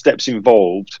lot of the steps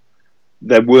involved,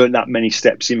 there weren't that many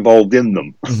steps involved in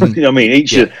them. Mm-hmm. You know what I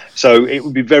mean? So it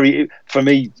would be for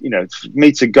me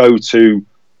to go to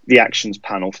the actions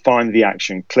panel, find the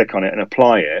action, click on it, and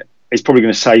apply it. it's probably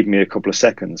going to save me a couple of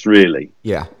seconds, really.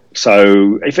 Yeah.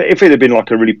 So if it had been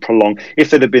like a really prolonged, if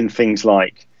there'd have been things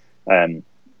like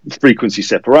frequency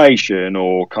separation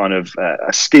or kind of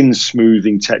a skin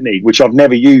smoothing technique, which I've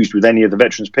never used with any of the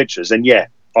veterans pictures, then yeah,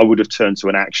 I would have turned to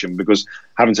an action, because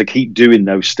having to keep doing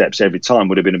those steps every time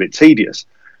would have been a bit tedious.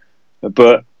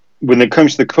 But when it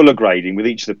comes to the color grading with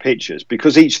each of the pictures,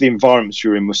 because each of the environments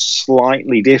you're in was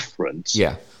slightly different,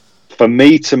 Yeah. for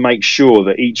me to make sure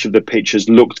that each of the pictures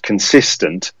looked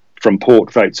consistent from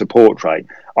portrait to portrait,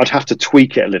 I'd have to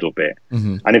tweak it a little bit.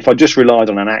 Mm-hmm. And if I just relied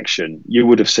on an action, you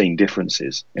would have seen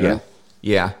differences. You know?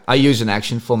 Yeah. I use an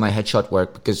action for my headshot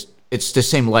work because it's the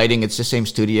same lighting, it's the same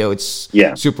studio, it's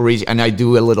super easy. And I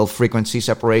do a little frequency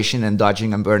separation and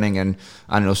dodging and burning, and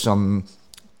I don't know, some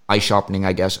eye sharpening,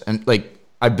 I guess. And like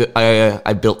I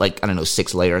built like, I don't know,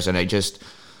 6 layers, and I just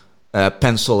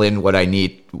pencil in what I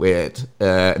need with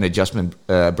an adjustment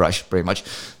brush, pretty much.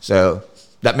 So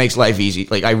that makes life easy.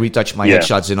 Like I retouch my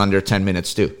headshots in under 10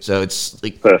 minutes too. So it's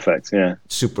like perfect. Yeah.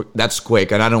 Super. That's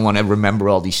quick. And I don't want to remember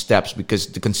all these steps, because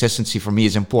the consistency for me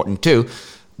is important too.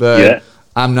 But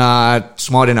I'm not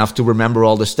smart enough to remember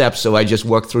all the steps. So I just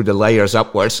work through the layers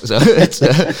upwards. So it's,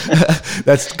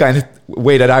 that's kind of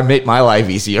way that I make my life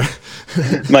easier.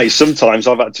 Mate, sometimes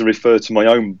I've had to refer to my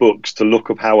own books to look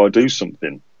up how I do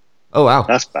something. Oh, wow.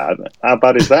 That's bad. How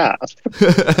bad is that?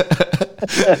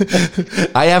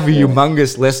 I have a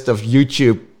humongous list of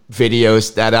YouTube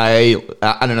videos that I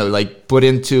don't know, like put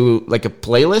into like a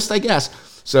playlist, I guess.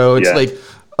 So it's like,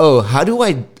 oh,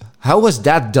 how was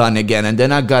that done again? And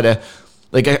then I gotta,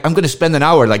 like, I'm going to spend an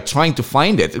hour like trying to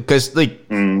find it, because like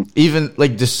even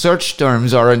like the search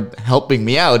terms aren't helping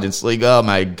me out. It's like, oh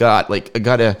my God, like I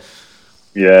gotta.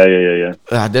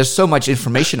 There's so much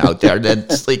information out there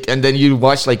that's like, and then you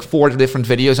watch like 4 different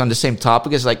videos on the same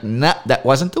topic. It's like, nah, that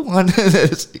wasn't the one.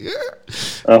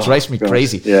 It drives me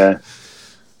crazy. Yeah.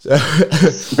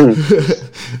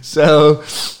 So,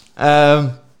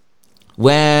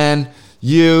 when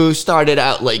you started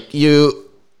out, like you,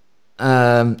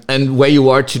 and where you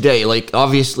are today, like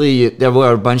obviously there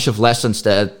were a bunch of lessons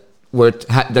that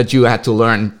you had to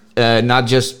learn. Not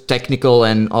just technical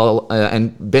and all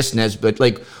and business, but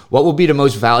like what would be the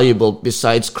most valuable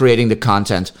besides creating the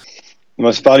content? The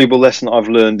most valuable lesson I've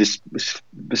learned is,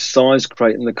 besides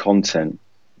creating the content,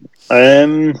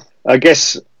 I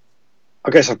guess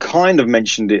I kind of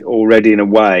mentioned it already in a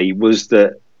way, was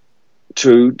that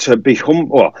to be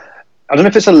humble. Well, I don't know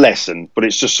if it's a lesson, but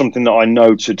it's just something that I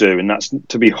know to do, and that's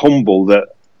to be humble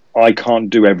that I can't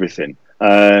do everything.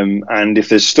 And if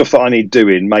there's stuff that I need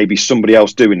doing, maybe somebody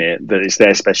else doing it, that it's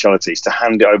their speciality, is to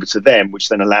hand it over to them, which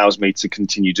then allows me to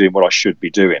continue doing what I should be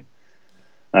doing.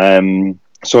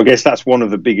 So I guess that's one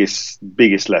of the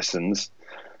biggest lessons.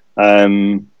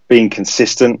 Being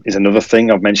consistent is another thing.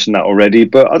 I've mentioned that already,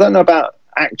 but I don't know about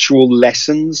actual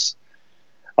lessons.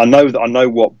 I know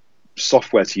what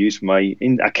software to use for my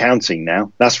accounting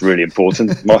now. That's really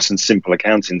important. Nice and simple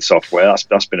accounting software.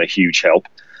 That's been a huge help.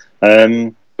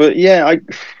 But yeah,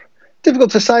 difficult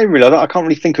to say really. I can't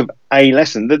really think of a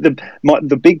lesson.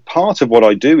 The big part of what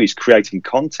I do is creating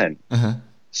content. Uh-huh.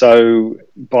 So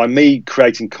by me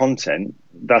creating content,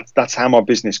 that's how my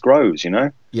business grows. You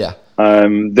know. Yeah.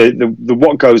 The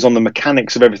what goes on, the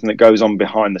mechanics of everything that goes on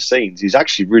behind the scenes is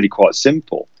actually really quite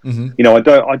simple. Mm-hmm. You know,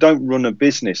 I don't run a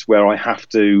business where I have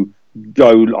to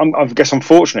go. I guess I'm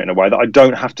fortunate in a way that I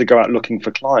don't have to go out looking for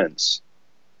clients.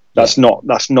 That's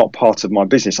not part of my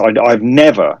business. I've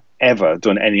never ever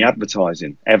done any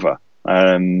advertising ever.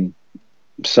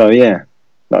 So yeah,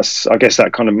 I guess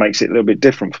that kind of makes it a little bit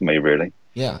different for me, really.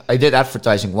 Yeah, I did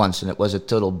advertising once, and it was a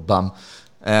total bum.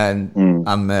 And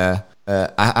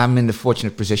I'm in the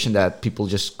fortunate position that people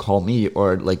just call me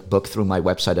or like book through my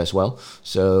website as well.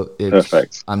 So it's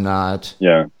perfect. I'm not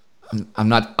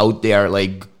out there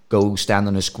like go stand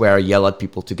on a square, yell at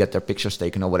people to get their pictures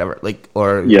taken or whatever, like,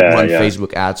 or run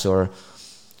Facebook ads or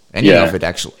any of it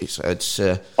actually. So it's.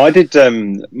 I did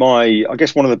I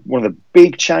guess one of the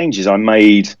big changes I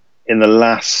made in the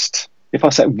last, if I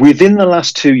say within the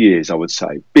last 2 years, I would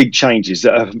say big changes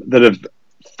that have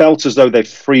felt as though they've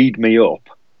freed me up,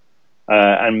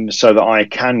 and so that I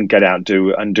can get out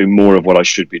and do more of what I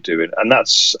should be doing, and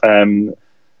that's the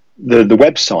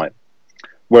website.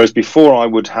 Whereas before I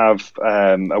would have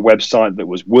a website that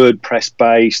was WordPress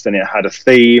based and it had a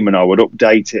theme and I would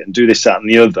update it and do this, that and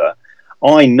the other.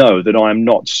 I know that I am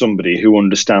not somebody who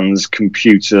understands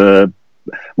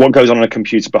what goes on in a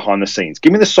computer behind the scenes.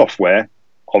 Give me the software,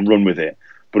 I'll run with it.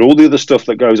 But all the other stuff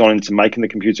that goes on into making the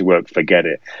computer work, forget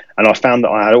it. And I found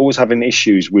that I had always having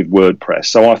issues with WordPress.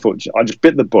 So I thought I just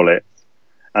bit the bullet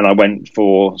and I went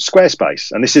for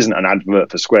Squarespace. And this isn't an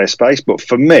advert for Squarespace, but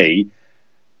for me,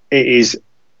 it is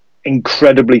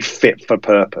incredibly fit for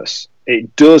purpose.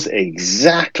 It does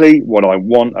exactly what I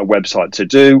want a website to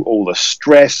do. All the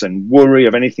stress and worry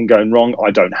of anything going wrong,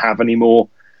 I don't have anymore.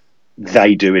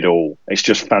 They do it all. It's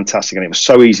just fantastic. And it was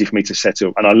so easy for me to set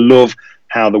up. And I love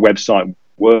how the website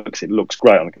works. It looks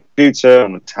great on a computer,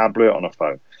 on a tablet, on a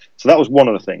phone. So that was one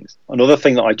of the things. Another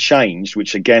thing that I changed,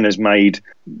 which again has made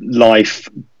life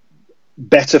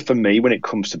better for me when it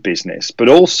comes to business, but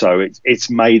also it's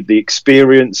made the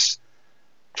experience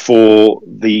for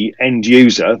the end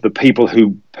user, the people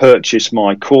who purchase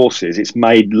my courses, it's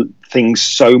made things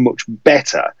so much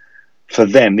better for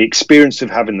them. The experience of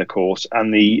having the course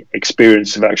and the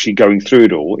experience of actually going through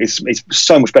it all, it's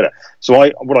so much better. So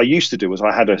what I used to do was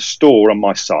I had a store on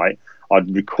my site.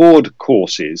 I'd record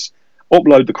courses,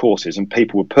 upload the courses, and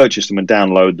people would purchase them and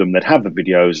download them. They'd have the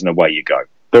videos, and away you go.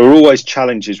 There were always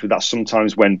challenges with that.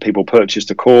 Sometimes when people purchased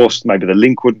a course, maybe the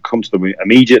link wouldn't come to them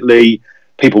immediately.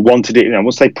 People wanted it,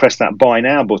 once they press that buy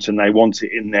now button, they want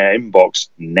it in their inbox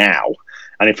now.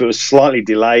 And if it was slightly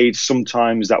delayed,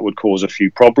 sometimes that would cause a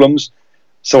few problems.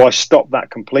 So I stopped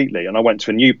that completely, and I went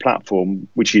to a new platform,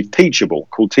 which is Teachable,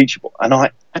 called Teachable. And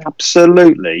I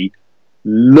absolutely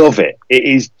love it. It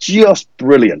is just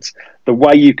brilliant. The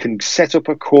way you can set up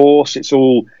a course, it's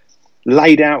all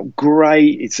laid out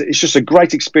great. It's just a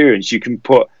great experience. You can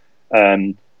put...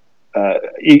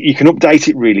 you can update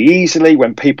it really easily.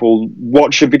 When people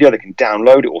watch a video, they can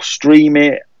download it or stream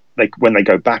it. When they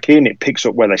go back in, it picks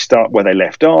up where they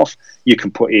left off. You can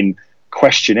put in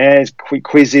questionnaires,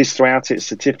 quizzes throughout it,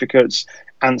 certificates,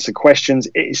 answer questions.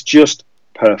 It's just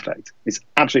perfect. It's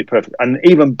absolutely perfect. And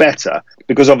even better,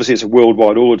 because obviously it's a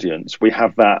worldwide audience, we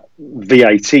have that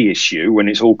VAT issue when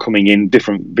it's all coming in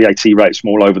different VAT rates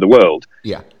from all over the world.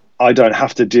 Yeah. I don't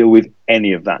have to deal with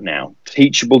any of that now.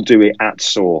 Teachable do it at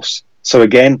source. So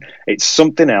again, it's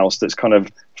something else that's kind of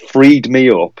freed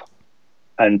me up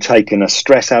and taken a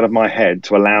stress out of my head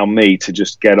to allow me to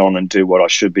just get on and do what I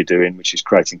should be doing, which is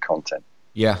creating content.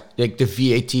 Yeah, like the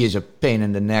VAT is a pain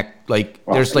in the neck. Like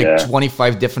there's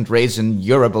 25 different rates in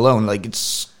Europe alone. Like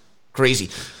it's crazy.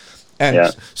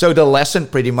 And so the lesson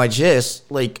pretty much is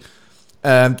like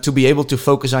to be able to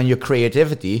focus on your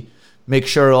creativity, make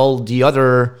sure all the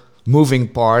other moving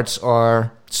parts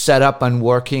are set up and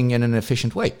working in an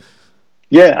efficient way.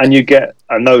 Yeah,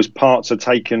 and those parts are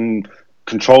taken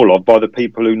control of by the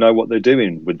people who know what they're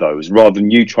doing with those, rather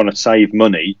than you trying to save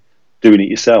money doing it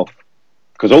yourself.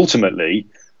 Because ultimately,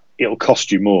 it'll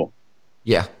cost you more.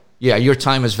 Yeah, your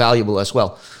time is valuable as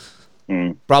well.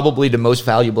 Probably the most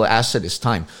valuable asset is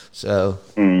time. So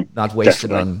not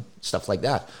wasted on stuff like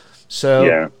that.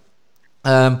 So,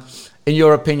 in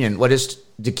your opinion, what is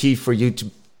the key for you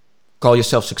to call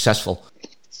yourself successful?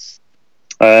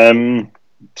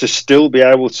 To still be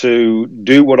able to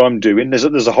do what I'm doing.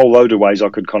 There's a whole load of ways I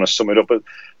could kind of sum it up, but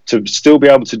to still be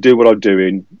able to do what I'm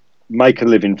doing, make a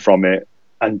living from it,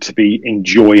 and to be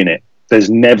enjoying it. There's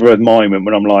never a moment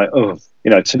when I'm like,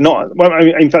 to not. Well,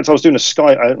 in fact, I was doing a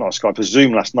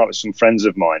Zoom last night with some friends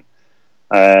of mine,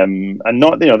 and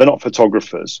not, they're not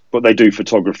photographers, but they do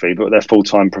photography, but their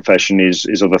full-time profession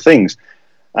is other things.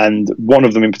 And one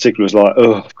of them in particular was like,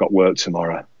 I've got work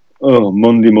tomorrow.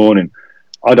 Monday morning.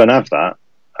 I don't have that.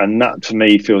 And that to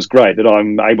me feels great, that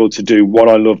I'm able to do what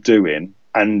I love doing,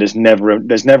 and there's never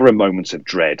a moment of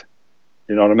dread.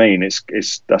 You know what I mean?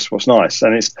 That's what's nice,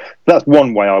 and that's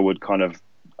one way I would kind of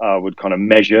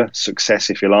measure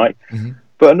success, if you like. Mm-hmm.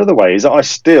 But another way is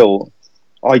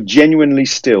I genuinely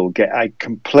still get a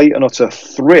complete and utter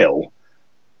thrill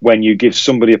when you give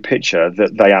somebody a picture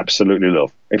that they absolutely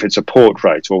love. If it's a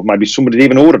portrait, or maybe somebody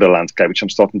even ordered a landscape, which I'm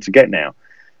starting to get now.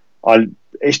 I'm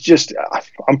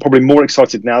probably more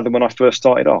excited now than when I first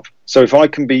started off. So if I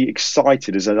can be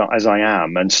excited as I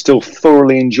am and still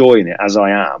thoroughly enjoying it as I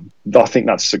am, I think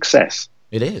that's success.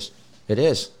 It is.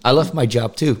 I love my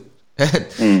job too.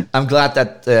 I'm glad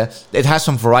that it has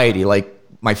some variety, like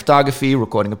my photography,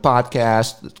 recording a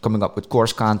podcast, coming up with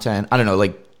course content. I don't know,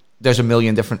 like there's a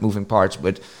million different moving parts,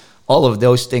 but all of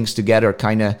those things together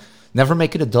kind of never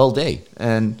make it a dull day.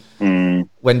 And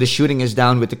when the shooting is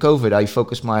down with the COVID, I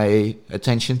focus my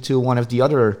attention to one of the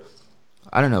other,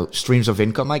 I don't know, streams of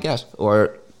income, I guess,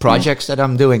 or projects that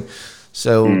I'm doing.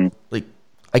 So like,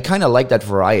 I kind of like that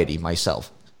variety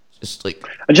myself. Just like,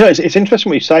 and it's interesting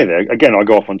what you say there. Again, I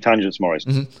go off on tangents, Maurice.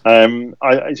 Mm-hmm.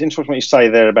 It's interesting what you say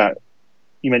there about,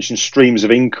 you mentioned streams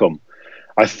of income.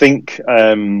 I think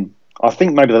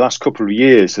maybe the last couple of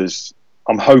years has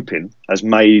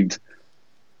made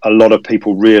a lot of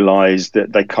people realize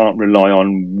that they can't rely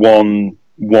on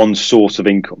one source of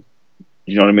income.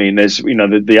 You know what I mean? There's,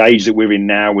 the age that we're in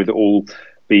now, with all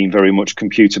being very much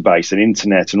computer based and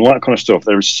internet and all that kind of stuff.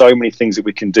 There are so many things that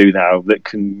we can do now that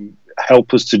can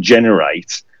help us to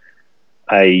generate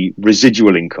a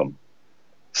residual income.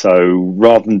 So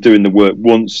rather than doing the work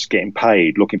once, getting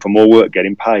paid, looking for more work,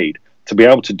 getting paid, to be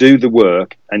able to do the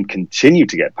work and continue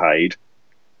to get paid,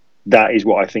 that is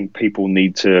what I think people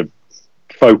need to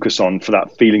focus on for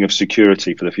that feeling of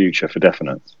security for the future, for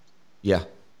definite. Yeah,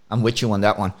 I'm with you on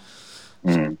that one.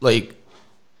 Like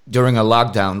during a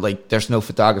lockdown, like there's no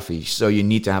photography, so you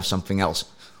need to have something else,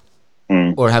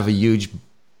 or have a huge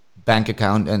bank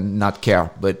account and not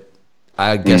care. But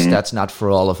I guess that's not for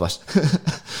all of us.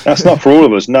 That's not for all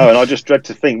of us, no. And I just dread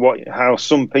to think how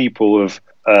some people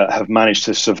have managed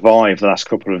to survive the last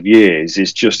couple of years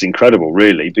is just incredible,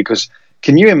 really. Because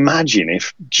can you imagine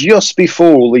if just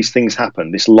before all these things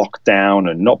happened, this lockdown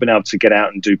and not being able to get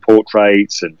out and do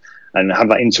portraits and have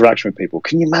that interaction with people,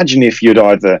 can you imagine if you'd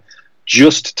either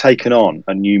just taken on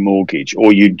a new mortgage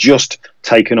or you'd just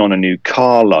taken on a new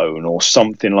car loan or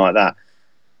something like that,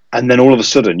 and then all of a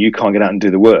sudden you can't get out and do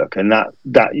the work, and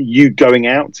that you going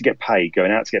out to get paid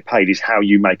is how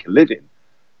you make a living?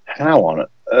 How on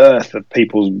earth have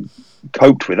people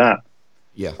coped with that?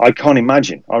 Yeah, I can't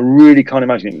imagine. I really can't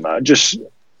imagine it. Just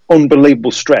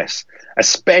unbelievable stress,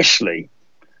 especially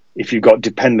if you've got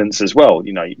dependents as well.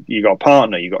 You got a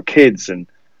partner, you got kids, and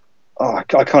I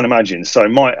can't imagine. So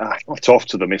my hats off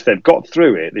to them. If they've got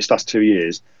through it this last 2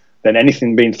 years, then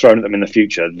anything being thrown at them in the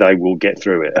future, they will get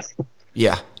through it.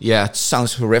 Yeah, it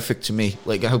sounds horrific to me.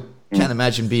 Like I can't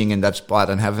imagine being in that spot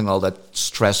and having all that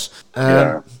stress.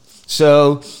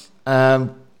 So,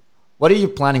 what are you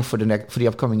planning for the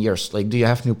upcoming years? Like, do you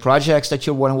have new projects that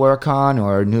you want to work on,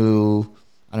 or new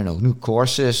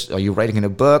courses? Are you writing in a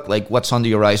book? Like, what's on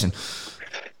the horizon?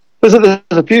 There's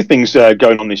a few things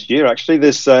going on this year, actually.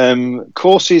 There's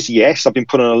courses, yes. I've been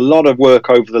putting a lot of work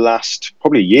over the last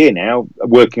probably a year now,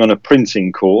 working on a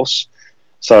printing course.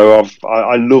 So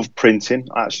I love printing.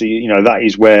 Actually, that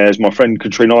is where, as my friend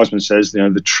Katrina Eisman says,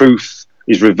 the truth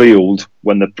is revealed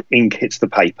when the ink hits the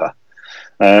paper.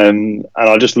 And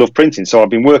I just love printing. So I've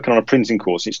been working on a printing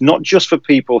course. It's not just for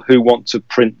people who want to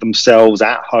print themselves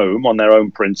at home on their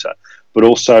own printer, but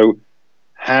also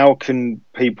how can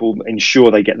people ensure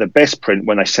they get the best print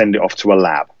when they send it off to a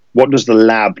lab? What does the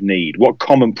lab need? What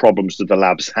common problems do the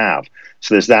labs have?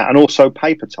 So there's that, and also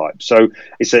paper type. So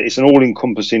it's an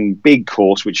all-encompassing big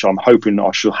course, which I'm hoping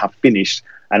I shall have finished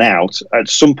and out at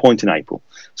some point in April.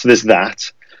 So there's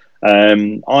that.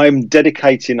 I'm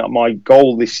dedicating, my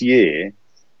goal this year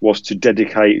was to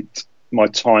dedicate my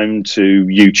time to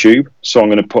YouTube. So I'm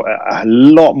going to put a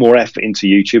lot more effort into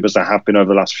YouTube, as I have been over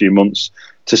the last few months,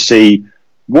 to see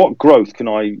what growth can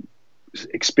I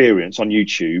experience on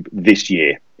YouTube this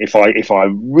year. If I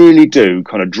really do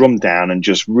kind of drum down and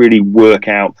just really work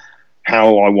out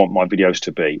how I want my videos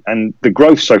to be. And the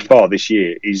growth so far this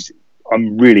year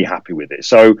I'm really happy with it.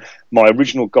 So my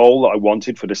original goal that I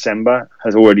wanted for December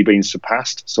has already been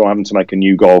surpassed. So I'm having to make a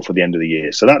new goal for the end of the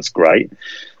year. So that's great.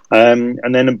 And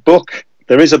then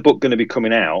there is a book going to be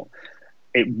coming out.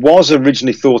 It was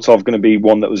originally thought of going to be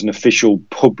one that was an official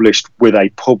published with a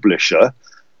publisher,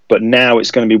 but now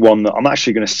it's going to be one that I'm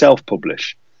actually going to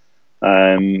self-publish.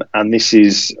 And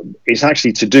it's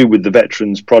actually to do with the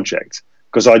Veterans Project,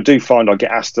 because I do find I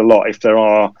get asked a lot if there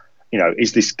are,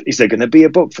 is there going to be a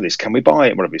book for this? Can we buy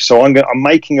it? Whatever. So I'm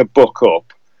making a book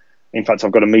up. In fact,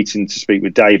 I've got a meeting to speak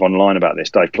with Dave online about this,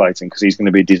 Dave Clayton, because he's going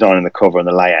to be designing the cover and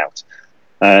the layout.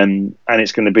 And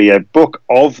it's going to be a book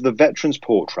of the veterans'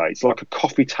 portraits, like a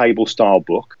coffee table style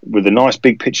book, with the nice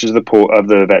big pictures of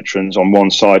the veterans on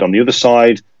one side. On the other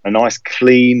side, a nice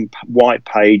clean white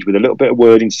page with a little bit of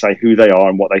wording to say who they are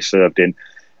and what they served in.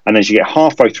 And as you get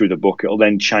halfway through the book, it'll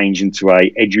then change into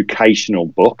a educational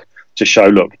book to show,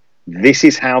 look, this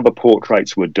is how the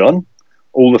portraits were done,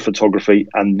 all the photography,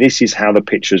 and this is how the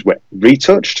pictures were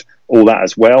retouched, all that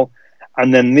as well.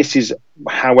 And then this is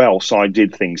how else I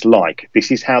did things, like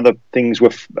this is how the things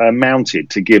were mounted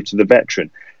to give to the veteran.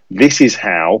 This is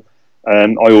how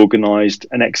I organised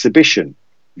an exhibition.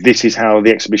 This is how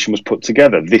the exhibition was put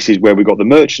together. This is where we got the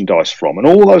merchandise from, and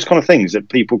all those kind of things that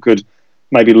people could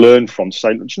maybe learn from. To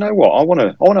say, do you know what? I'd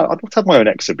love to have my own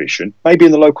exhibition, maybe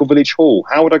in the local village hall.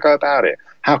 How would I go about it?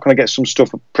 How can I get some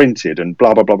stuff printed and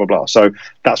blah blah blah blah blah. So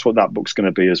that's what that book's going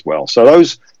to be as well. So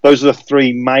those are the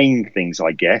three main things,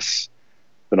 I guess,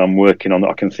 that I'm working on that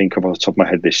I can think of off the top of my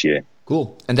head this year.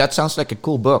 Cool. And that sounds like a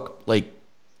cool book, like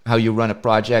how you run a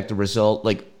project, the result,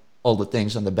 like all the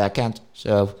things on the back end.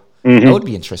 So I would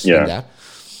be interested in that.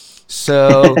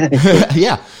 So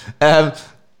yeah,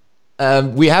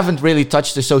 we haven't really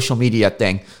touched the social media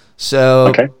thing.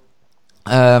 So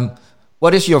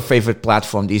What is your favorite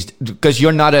platform these? Because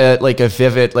you're not a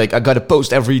vivid I got to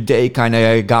post every day kind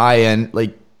of guy, and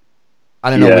I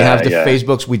don't know. We have the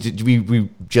Facebooks. We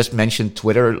just mentioned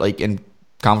Twitter in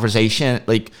conversation.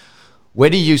 Where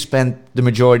do you spend the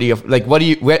majority of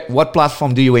what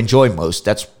platform do you enjoy most?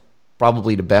 That's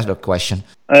probably the better question.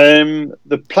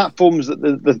 The platforms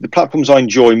the platforms I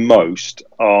enjoy most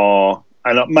are,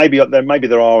 and maybe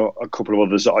there are a couple of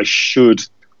others that I should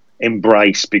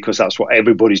embrace because that's what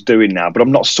everybody's doing now. But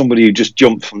I'm not somebody who just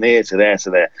jumped from there to there to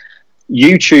there.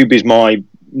 YouTube is my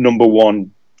number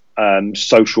one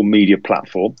social media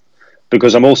platform,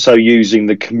 because I'm also using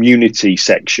the community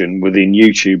section within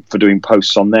YouTube for doing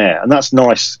posts on there, and that's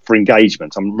nice for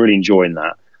engagement. I'm really enjoying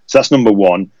that. So that's number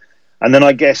one. And then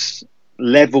I guess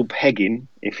level pegging,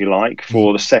 if you like,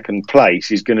 for the second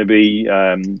place is going to be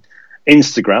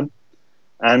Instagram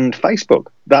and Facebook.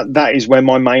 That is where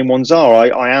my main ones are.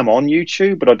 I am on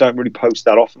YouTube, but I don't really post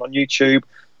that often on YouTube.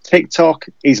 TikTok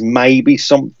is maybe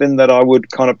something that I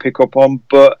would kind of pick up on,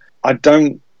 but I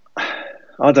don't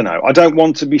know. I don't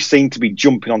want to be seen to be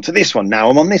jumping onto this one. Now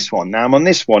I'm on this one. Now I'm on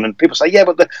this one. And people say, yeah,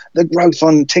 but the growth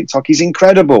on TikTok is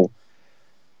incredible.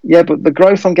 Yeah, but the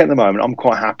growth I'm getting at the moment, I'm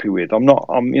quite happy with. You know what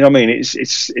I mean?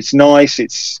 It's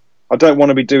nice. I don't want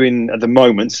to be doing at the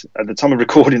moment, at the time of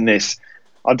recording this,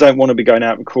 I don't want to be going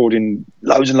out recording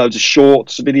loads and loads of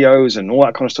shorts, videos and all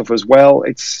that kind of stuff as well.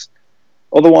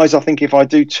 Otherwise, I think if I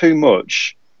do too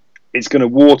much, it's going to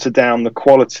water down the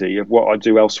quality of what I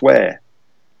do elsewhere.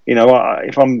 You know,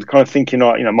 if I'm kind of thinking,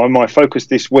 my focus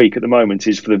this week at the moment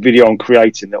is for the video I'm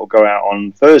creating that will go out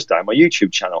on Thursday on my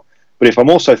YouTube channel. But if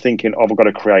I'm also thinking, I've got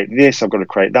to create this, I've got to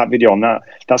create that video on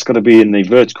that's got to be in the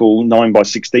vertical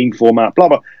 9:16 format, blah,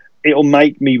 blah, it'll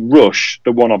make me rush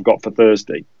the one I've got for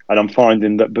Thursday. And I'm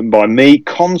finding that by me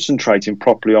concentrating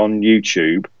properly on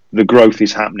YouTube, the growth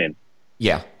is happening.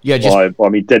 Yeah. By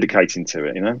me dedicating to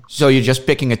it, you know? So you're just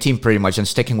picking a team pretty much and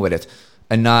sticking with it,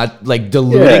 and not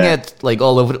diluting it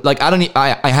all over.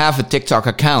 I have a TikTok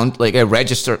account, I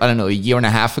registered, a year and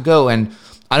a half ago, and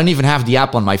I don't even have the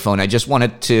app on my phone. I just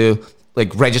wanted to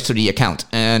register the account,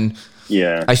 and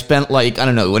I spent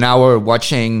an hour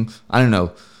watching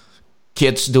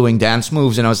kids doing dance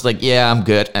moves, and I was I'm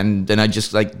good, and then I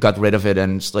just got rid of it,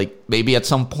 and it's maybe at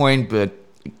some point, but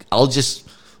I'll just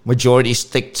majority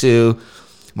stick to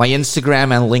my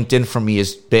Instagram, and LinkedIn for me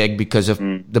is big because of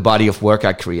the body of work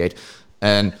I create.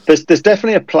 And there's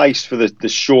definitely a place for the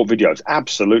short videos.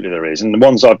 Absolutely there is. And the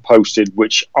ones I've posted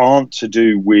which aren't to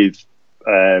do with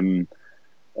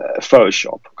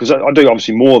Photoshop, because I do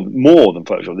obviously more than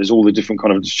Photoshop. There's all the different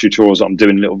kind of tutorials that I'm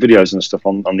doing, little videos and stuff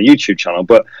on the YouTube channel,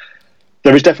 but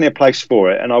there is definitely a place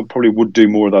for it, and I probably would do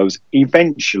more of those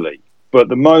eventually. But at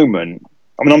the moment,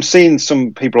 I'm seeing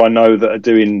some people I know that are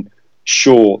doing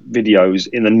short videos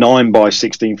in the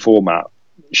 9:16 format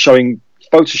showing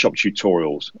Photoshop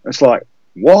tutorials. It's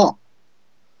what?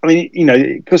 I mean,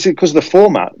 because of the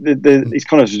format, it's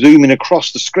kind of zooming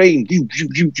across the screen.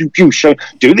 Show,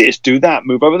 do this, do that,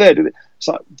 move over there. Do this. It's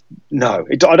no,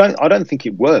 I don't think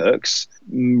it works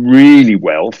really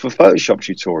well for Photoshop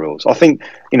tutorials. I think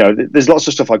there's lots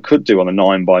of stuff I could do on a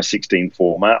 9:16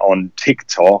 format on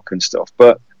TikTok and stuff,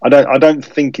 but I don't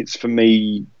think it's for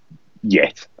me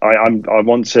yet. I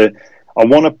want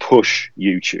to push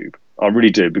YouTube. I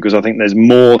really do, because I think there's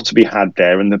more to be had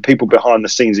there, and the people behind the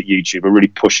scenes at YouTube are really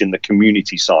pushing the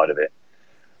community side of it.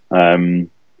 And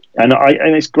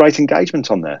it's great engagement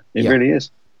on there. It really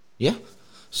is. Yeah.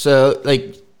 So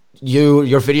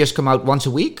your videos come out once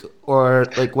a week, or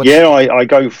what? Yeah, I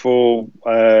go for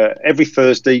every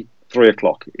Thursday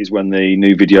 3:00 is when the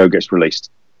new video gets released.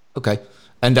 Okay.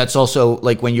 And that's also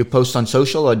when you post on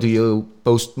social, or do you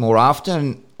post more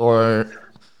often, or?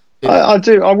 I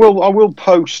do. I will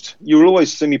post. You'll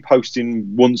always see me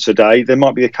posting once a day. There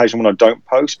might be the occasion when I don't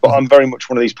post, but I'm very much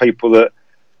one of these people that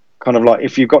kind of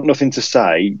if you've got nothing to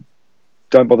say,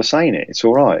 don't bother saying it. It's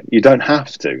all right. You don't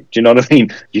have to. Do you know what I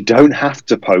mean? You don't have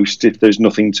to post if there's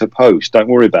nothing to post. Don't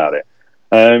worry about it.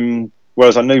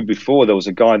 Whereas I knew before there was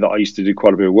a guy that I used to do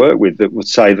quite a bit of work with that would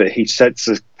say that he sets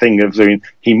a thing of doing,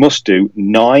 he must do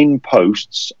 9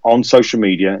 posts on social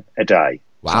media a day.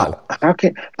 Wow. How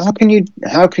can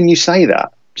you say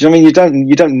that? Do you know what I mean?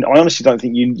 You don't. I honestly don't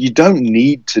think you don't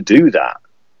need to do that.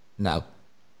 No.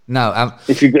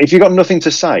 If you got nothing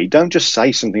to say, don't just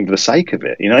say something for the sake of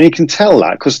it. And you can tell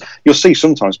that because you'll see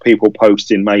sometimes people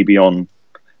posting maybe on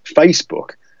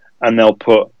Facebook, and they'll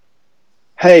put,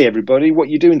 "Hey everybody, what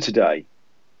you doing today?"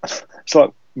 It's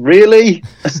really?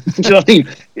 Do you know what I mean?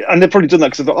 And they've probably done that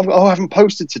because they thought, "Oh, I haven't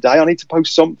posted today. I need to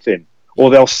post something."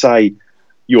 Or they'll say,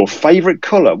 "Your favorite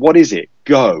color? What is it?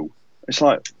 Go." It's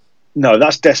no,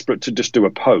 that's desperate to just do a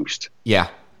post. Yeah.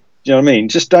 Do you know what I mean?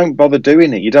 Just don't bother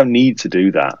doing it. You don't need to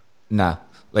do that. No.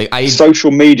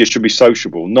 Social media should be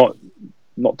sociable, not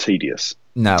tedious.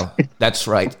 No, that's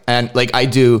right. And like I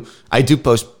do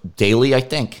post daily, I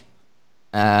think.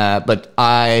 But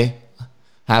I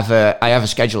have a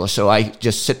scheduler, so I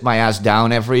just sit my ass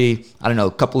down every, I don't know,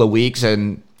 couple of weeks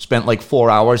and spend like 4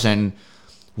 hours and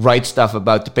write stuff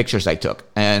about the pictures I took,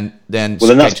 and then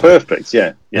then that's perfect.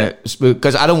 Yeah.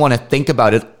 Because I don't want to think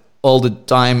about it all the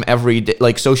time every day.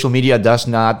 Like social media does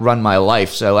not run my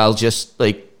life, so I'll just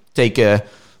like take a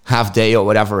half day or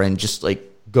whatever and just like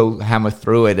go hammer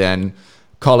through it and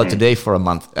call it a day for a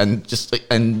month, and just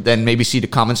and then maybe see the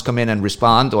comments come in and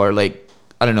respond, or like,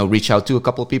 I don't know, reach out to a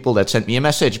couple of people that sent me a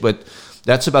message. But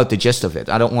that's about the gist of it.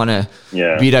 I don't want to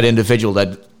be that individual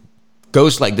that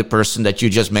goes like the person that you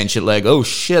just mentioned, like, oh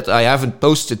shit, I haven't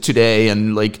posted today,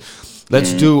 and like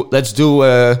let's do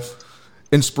a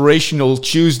inspirational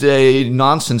Tuesday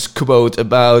nonsense quote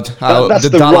about how that's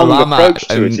the wrong Lama approach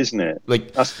to it, isn't it?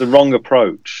 Like, that's the wrong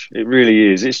approach. It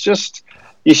really is. It's just,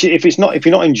 if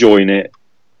you're not enjoying it,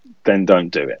 then don't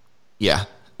do it. Yeah.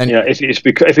 And if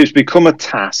it's become a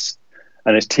task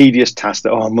and it's tedious task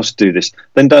that, I must do this,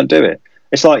 then don't do it.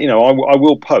 It's like, I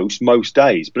will post most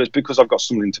days, but it's because I've got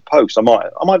something to post. I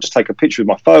might just take a picture with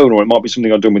my phone, or it might be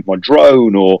something I've done with my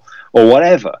drone or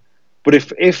whatever. But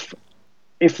if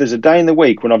there's a day in the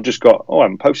week when I've just got, I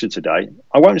haven't posted today,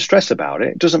 I won't stress about it.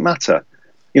 It doesn't matter.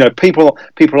 People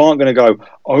aren't going to go,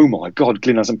 oh my God,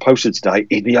 Glyn hasn't posted today,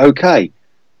 it'd be okay.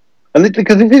 And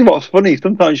because this is what's funny,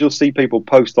 sometimes you'll see people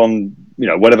post on,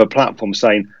 whatever platform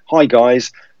saying, hi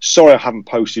guys, sorry I haven't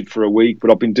posted for a week, but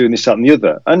I've been doing this, that and the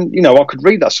other. And, I could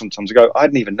read that sometimes and go, I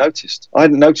hadn't even noticed. I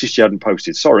hadn't noticed you hadn't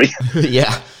posted, sorry.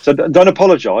 Yeah. So don't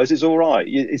apologise, it's all right.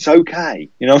 It's okay,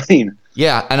 you know what I mean?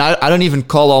 Yeah, and I don't even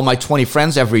call all my 20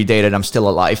 friends every day that I'm still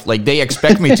alive. Like, they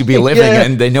expect me to be living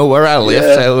and they know where I live.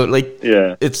 Yeah. So, like,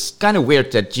 it's kind of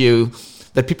weird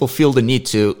that people feel the need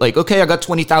to, like, okay, I got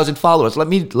 20,000 followers.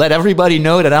 Let everybody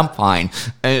know that I'm fine.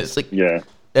 And it's like,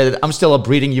 I'm still a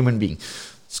breathing human being.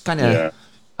 It's kind of,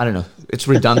 I don't know, it's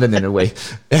redundant in a way.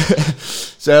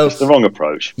 So it's the wrong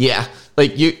approach. Yeah,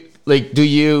 do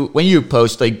you, when you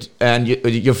post, and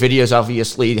your videos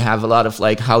obviously have a lot of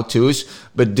like how-tos,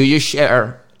 but do you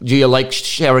like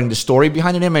sharing the story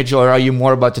behind an image, or are you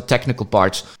more about the technical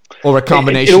parts, or a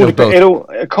combination of both?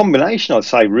 A combination, I'd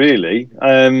say, really.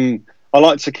 I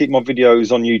like to keep my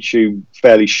videos on YouTube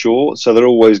fairly short, so they're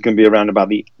always going to be around about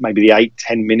maybe the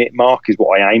 8-10 minute mark is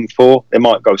what I aim for. They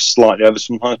might go slightly over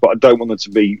sometimes, but I don't want them to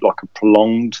be like a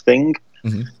prolonged thing.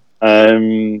 Mm-hmm.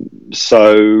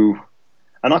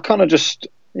 And I kind of just,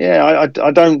 I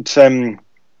don't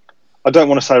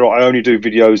want to say, right, I only do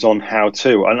videos on how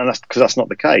to, and that's because that's not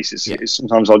the case. It's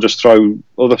sometimes I'll just throw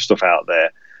other stuff out there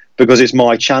because it's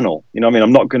my channel. You know what I mean?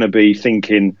 I'm not going to be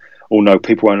thinking, oh no,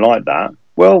 people won't like that.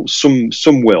 Well, some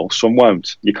will, some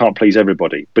won't. You can't please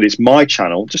everybody, but it's my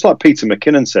channel. Just like Peter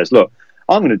McKinnon says, look,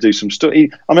 I'm going to do some stuff. I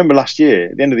remember last year,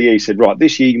 at the end of the year, he said, right,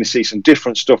 this year you're going to see some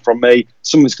different stuff from me.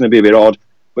 Some of it's going to be a bit odd,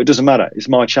 but it doesn't matter. It's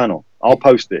my channel. I'll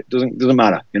post it. Doesn't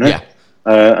matter, Yeah.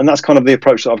 And that's kind of the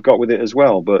approach that I've got with it as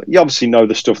well. But you obviously know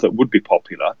the stuff that would be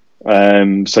popular,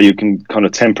 so you can kind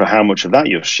of temper how much of that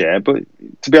you'll share. But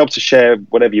to be able to share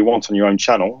whatever you want on your own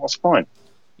channel, that's fine.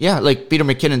 Yeah, like Peter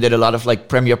McKinnon did a lot of like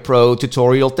Premiere Pro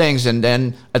tutorial things, and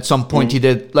then at some point he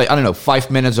did like, I don't know, 5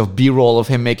 minutes of B-roll of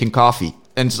him making coffee,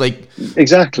 and it's like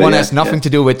exactly one has nothing to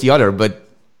do with the other, but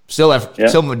still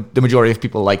the majority of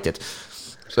people liked it.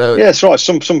 So yeah, that's right.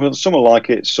 Some will like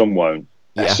it, some won't.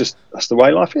 That's the way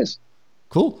life is.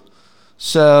 Cool.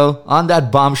 So on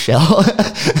that bombshell,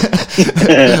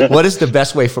 what is the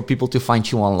best way for people to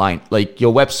find you online? Like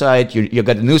your website, you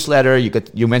got a newsletter,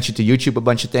 you mentioned to YouTube a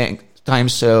bunch of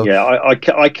times. So yeah,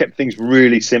 I kept things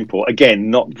really simple.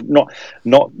 Again, not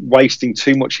wasting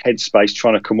too much headspace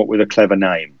trying to come up with a clever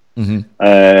name.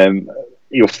 Mm-hmm.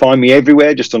 You'll find me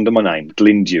everywhere just under my name,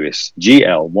 Glyn Dewis,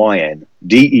 GLYN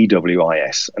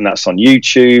DEWIS, and that's on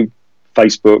YouTube,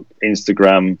 Facebook,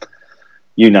 Instagram,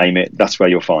 you name it. That's where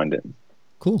you'll find it.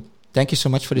 Cool. Thank you so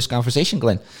much for this conversation,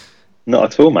 Glyn.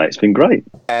 Not at all, mate. It's been great.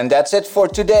 And that's it for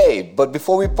today. But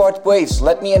before we part ways,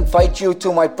 let me invite you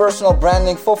to my personal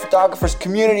branding for photographers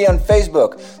community on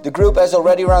Facebook. The group has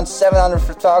already around 700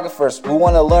 photographers who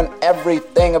want to learn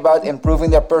everything about improving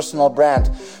their personal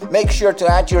brand. Make sure to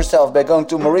add yourself by going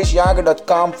to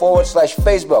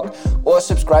mauricejager.com/Facebook or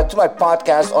subscribe to my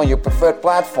podcast on your preferred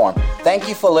platform. Thank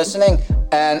you for listening,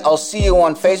 and I'll see you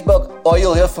on Facebook, or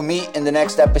you'll hear from me in the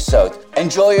next episode.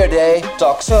 Enjoy your day.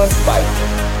 Talk soon. Bye.